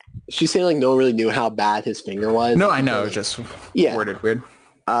she's saying like no one really knew how bad his finger was. No, I know. Just worded weird.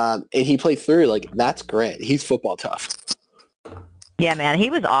 And he played through. Like, that's great. He's football tough. Yeah, man, he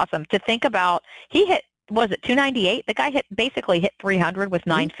was awesome. To think about, he hit, was it 298? The guy basically hit 300 with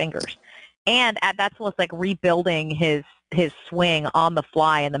 9 fingers. And that's what's like rebuilding his swing on the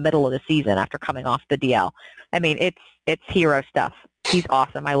fly in the middle of the season after coming off the DL. I mean, it's hero stuff. He's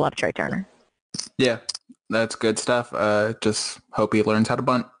awesome. I love Trey Turner. Yeah, that's good stuff. Just hope he learns how to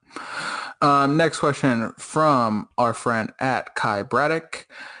bunt. Next question from our friend @Kai Braddock.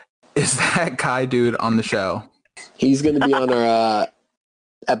 Is that Kai dude on the show? He's going to be on our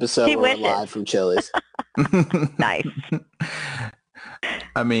episode live from Chili's. Nice.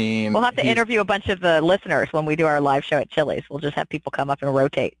 I mean, we'll have to interview a bunch of the listeners when we do our live show at Chili's. We'll just have people come up and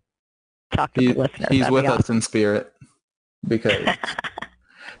rotate, talk to the listeners. He's with us in spirit because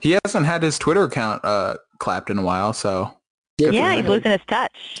he hasn't had his Twitter account clapped in a while. So yeah, he's losing his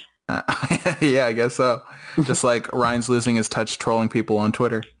touch. Yeah, I guess so. Just like Ryan's losing his touch trolling people on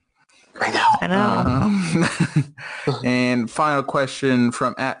Twitter. I know. And final question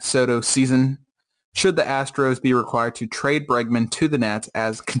from @SotoSeason. Should the Astros be required to trade Bregman to the Nats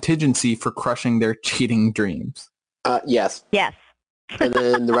as contingency for crushing their cheating dreams? Yes. Yes. And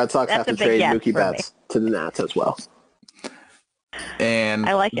then the Red Sox have to trade Mookie Betts to the Nats as well. And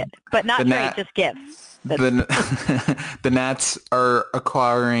I like it, but not trade, just give. The Nats are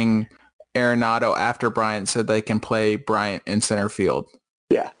acquiring Arenado after Bryant so they can play Bryant in center field.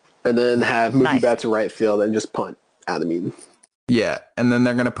 Yeah, and then have Mookie Betts in right field and just punt Adam Eaton. Yeah, and then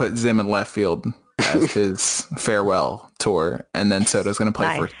they're going to put Zim in left field as his farewell tour, and then Soto's going to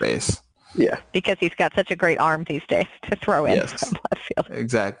play first base. Yeah. Because he's got such a great arm these days to throw in from left field.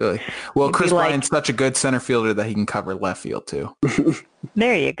 Exactly. Well, Chris Bryant's such a good center fielder that he can cover left field too.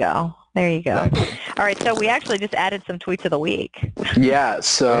 There you go. There you go. All right, so we actually just added some tweets of the week. Yeah,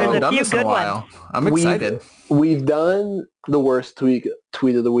 so There's a I've done few this in a good while. I'm We've- excited. We've done the worst tweet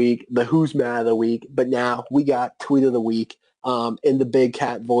of the week, the who's mad of the week, but now we got tweet of the week in the big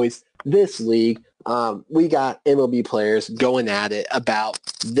cat voice. This league, we got MLB players going at it about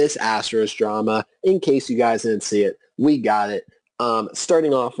this Astros drama. In case you guys didn't see it, we got it.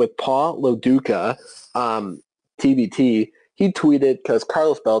 Starting off with Paul Loduca, TBT. He tweeted, because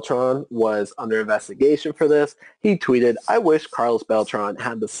Carlos Beltran was under investigation for this, he tweeted, "I wish Carlos Beltran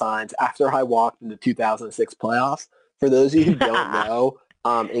had the signs after I walked in the 2006 playoffs." For those of you who don't know,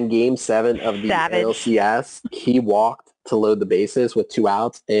 in Game 7 of the Savage. LCS, he walked to load the bases with 2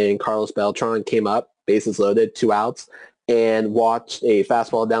 outs, and Carlos Beltran came up, bases loaded, 2 outs, and watched a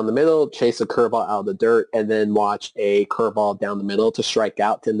fastball down the middle, chase a curveball out of the dirt, and then watch a curveball down the middle to strike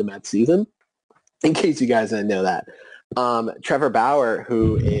out to end the Mets season, in case you guys didn't know that. Trevor Bauer,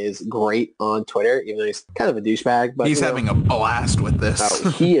 who is great on Twitter, even though he's kind of a douchebag, but He's having a blast with this.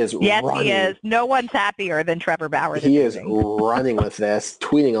 he is Yes, running. he is. No one's happier than Trevor Bauer. He this is evening. running with this,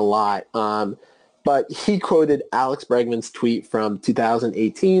 tweeting a lot. But he quoted Alex Bregman's tweet from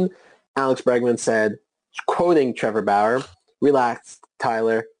 2018. Alex Bregman said, quoting Trevor Bauer, "Relax,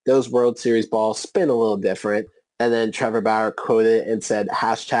 Tyler. Those World Series balls spin a little different." And then Trevor Bauer quoted it and said,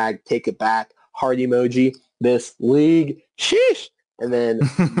 hashtag take it back, heart emoji, this league, sheesh. And then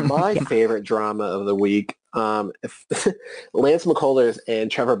my favorite drama of the week, Lance McCullers and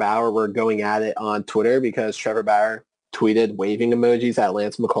Trevor Bauer were going at it on Twitter because Trevor Bauer tweeted waving emojis at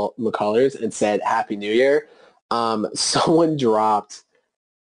Lance McCullers and said, "Happy New Year." Someone dropped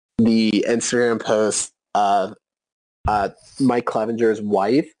the Instagram post of Mike Clevenger's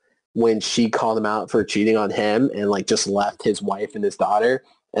wife when she called him out for cheating on him and like just left his wife and his daughter.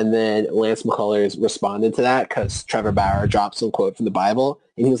 And then Lance McCullers responded to that because Trevor Bauer dropped some quote from the Bible.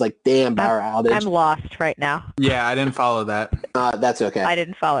 And he was like, "Damn, Bauer outage." I'm lost right now. Yeah, I didn't follow that. That's okay. I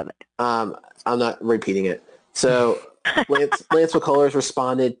didn't follow it. I'm not repeating it. So Lance McCullers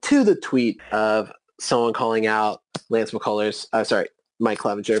responded to the tweet of someone calling out Mike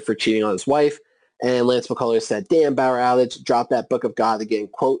Clevenger for cheating on his wife. And Lance McCullers said, "Damn, Bauer outage, drop that book of God again,"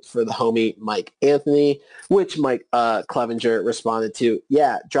 quote for the homie Mike Anthony, which Mike Clevenger responded to,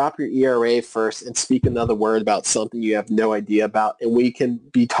 "Yeah, drop your ERA first and speak another word about something you have no idea about, and we can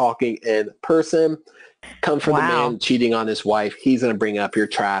be talking in person. Come from the Wow. man cheating on his wife. He's going to bring up your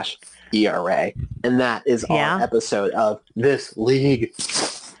trash ERA." And that is Yeah. our episode of This League.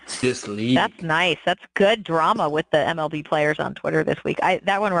 This league. That's nice. That's good drama with the MLB players on Twitter this week.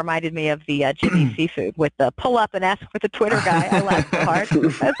 That one reminded me of the Jimmy Seafood with the pull up and ask for the Twitter guy. I laughed so hard.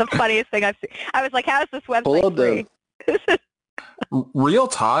 That's the funniest thing I've seen. I was like, how is this Pull website up the- free? Real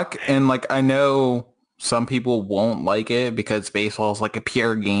talk, and like I know some people won't like it because baseball is like a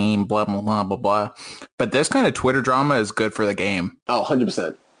pure game, blah blah blah blah blah. But this kind of Twitter drama is good for the game,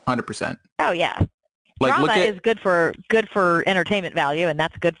 100%. 100%. Oh, yeah. Like Drama look at is good for entertainment value, and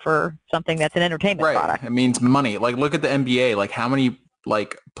that's good for something that's an entertainment right. product. It means money. Like look at the NBA. Like how many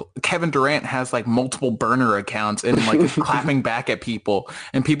Kevin Durant has like multiple burner accounts and like is clapping back at people,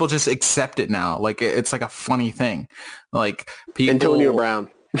 and people just accept it now. Like it's like a funny thing. Like people. Antonio Brown.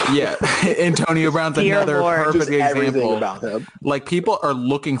 Yeah, Antonio Brown's Dear another Lord. perfect Just everything example. about him. Like people are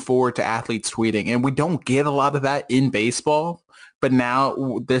looking forward to athletes tweeting, and we don't get a lot of that in baseball. But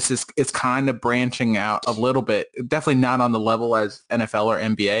now it's kind of branching out a little bit. Definitely not on the level as NFL or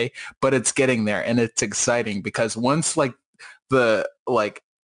NBA, but it's getting there, and it's exciting because once like the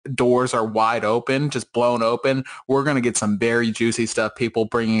doors are wide open, just blown open, we're gonna get some very juicy stuff. People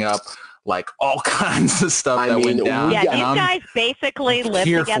bringing up like all kinds of stuff that went down. we Yeah, got- these and I'm guys basically live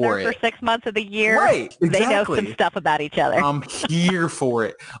here together for for it. 6 months of the year. Right, They know exactly. some stuff about each other. I'm here for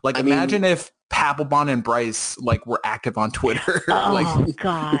it. Like I mean- imagine if Papelbon and Bryce like were active on Twitter oh, like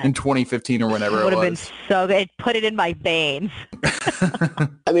God. in 2015 or whenever Would it have been was. so good. Put it in my veins.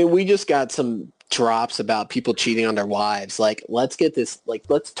 I mean, we just got some drops about people cheating on their wives. Like, let's get this, like,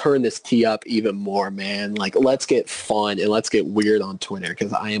 let's turn this tea up even more, man. Like, let's get fun and let's get weird on Twitter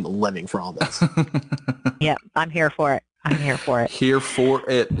because I am living for all this. Yep, I'm here for it. I'm here for it. Here for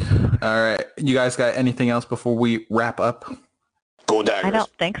it. All right. You guys got anything else before we wrap up? Go Daggers. I don't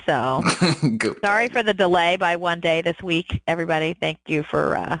think so. Go. Sorry for the delay by one day this week, everybody. Thank you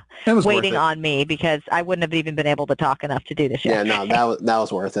for It was waiting worth it. on me because I wouldn't have even been able to talk enough to do the show. Yeah, no, that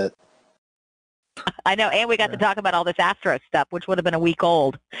was worth it. I know, and we got to talk about all this Astros stuff, which would have been a week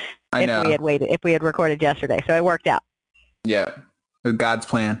old I if know. if we had recorded yesterday. So it worked out. Yeah. God's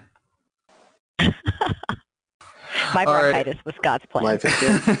plan. My All right. bronchitis was God's plan. Life is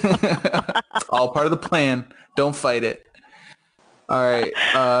good. It's all part of the plan. Don't fight it. All right.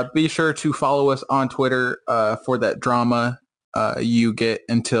 Be sure to follow us on Twitter for that drama you get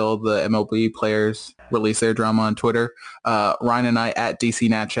until the MLB players release their drama on Twitter. Ryan and I at DC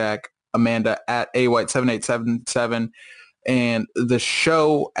Natchak, Amanda at AWhite7877, and the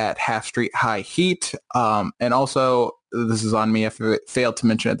show at Half Street High Heat. And also, this is on me. I failed to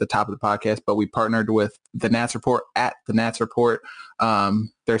mention at the top of the podcast, but we partnered with the Nats Report at the Nats Report.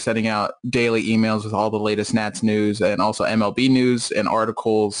 They're sending out daily emails with all the latest Nats news and also MLB news and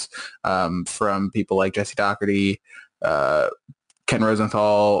articles from people like Jesse Doherty, Ken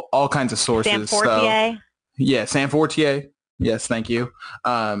Rosenthal, all kinds of sources. Sam Fortier. Yeah, Sam Fortier. Yes, thank you.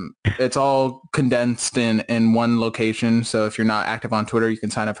 It's all condensed in one location. So if you're not active on Twitter, you can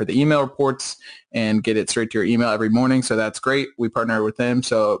sign up for the email reports and get it straight to your email every morning. So that's great. We partner with them.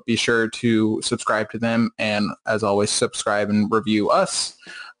 So be sure to subscribe to them. And as always, subscribe and review us.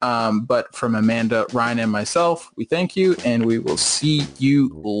 But from Amanda, Ryan, and myself, we thank you, and we will see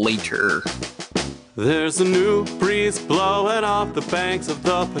you later. There's a new breeze blowing off the banks of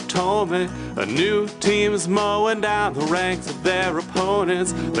the Potomac. A new team's mowing down the ranks of their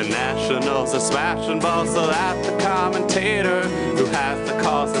opponents. The Nationals are smashing balls so that the commentator who has the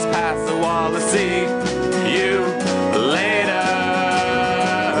calls has passed the wall to see you later.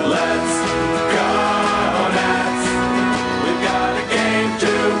 Let's go, Nats. We've got a game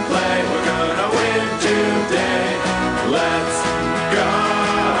to play. We're gonna win today. Let's go.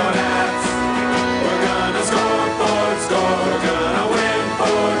 We're gonna win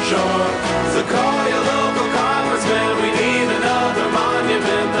for sure. So call your local congressman. We need another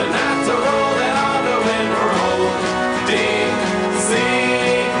monument. The Nats are rolling on to win for old DC.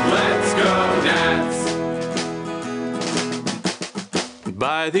 Let's go, Nats.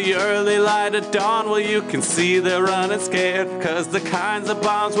 By the early light of dawn, well, you can see they're running scared, 'cause the kinds of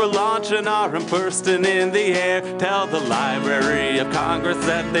bombs we're launching aren't bursting in the air. Tell the Library of Congress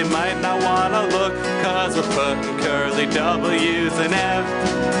that they might not want to look, 'cause we're putting curly W's in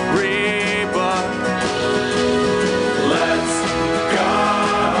every book. Let's go,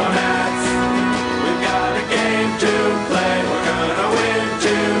 Nats. We've got a game to play. We're gonna win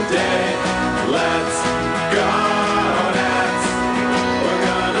today. Let's go, Nats. We're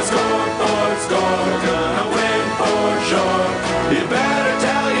gonna score. We're gonna win for sure. You better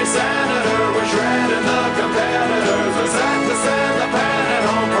tell your senator we're shredding the competitors. We're set to send the pennant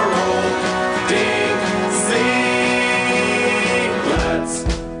home for old DC. Let's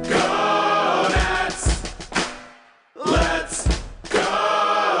go, Nats. Let's go,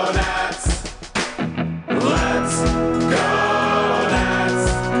 Nats. Let's go, Nats.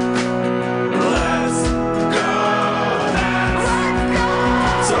 Let's go, Nats.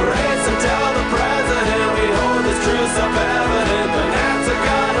 So raise and tell the president we hold this truth self-evident. The Nats are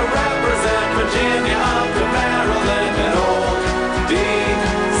gonna represent Virginia up to Maryland and old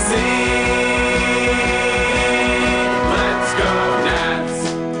DC. Let's go, Nats.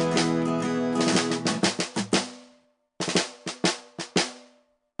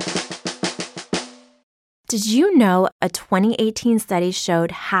 Did you know a 2018 study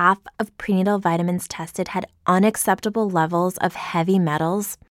showed half of prenatal vitamins tested had unacceptable levels of heavy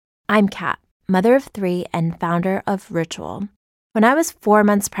metals? I'm Kat, mother of 3 and founder of Ritual. When I was 4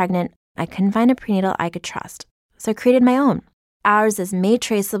 months pregnant, I couldn't find a prenatal I could trust, so I created my own. Ours is made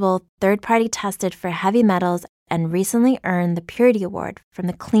traceable, third-party tested for heavy metals, and recently earned the Purity Award from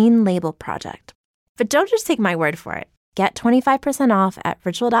the Clean Label Project. But don't just take my word for it. Get 25% off at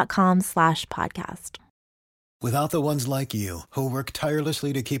ritual.com/podcast. Without the ones like you, who work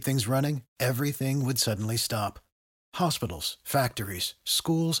tirelessly to keep things running, everything would suddenly stop. Hospitals, factories,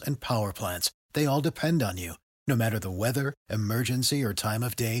 schools, and power plants, they all depend on you. No matter the weather, emergency, or time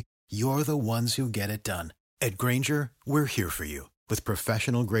of day, you're the ones who get it done. At Grainger, we're here for you with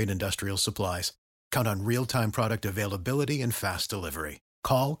professional-grade industrial supplies. Count on real-time product availability and fast delivery.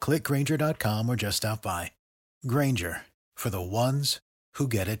 Call, click Grainger.com, or just stop by. Grainger, for the ones who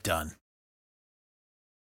get it done.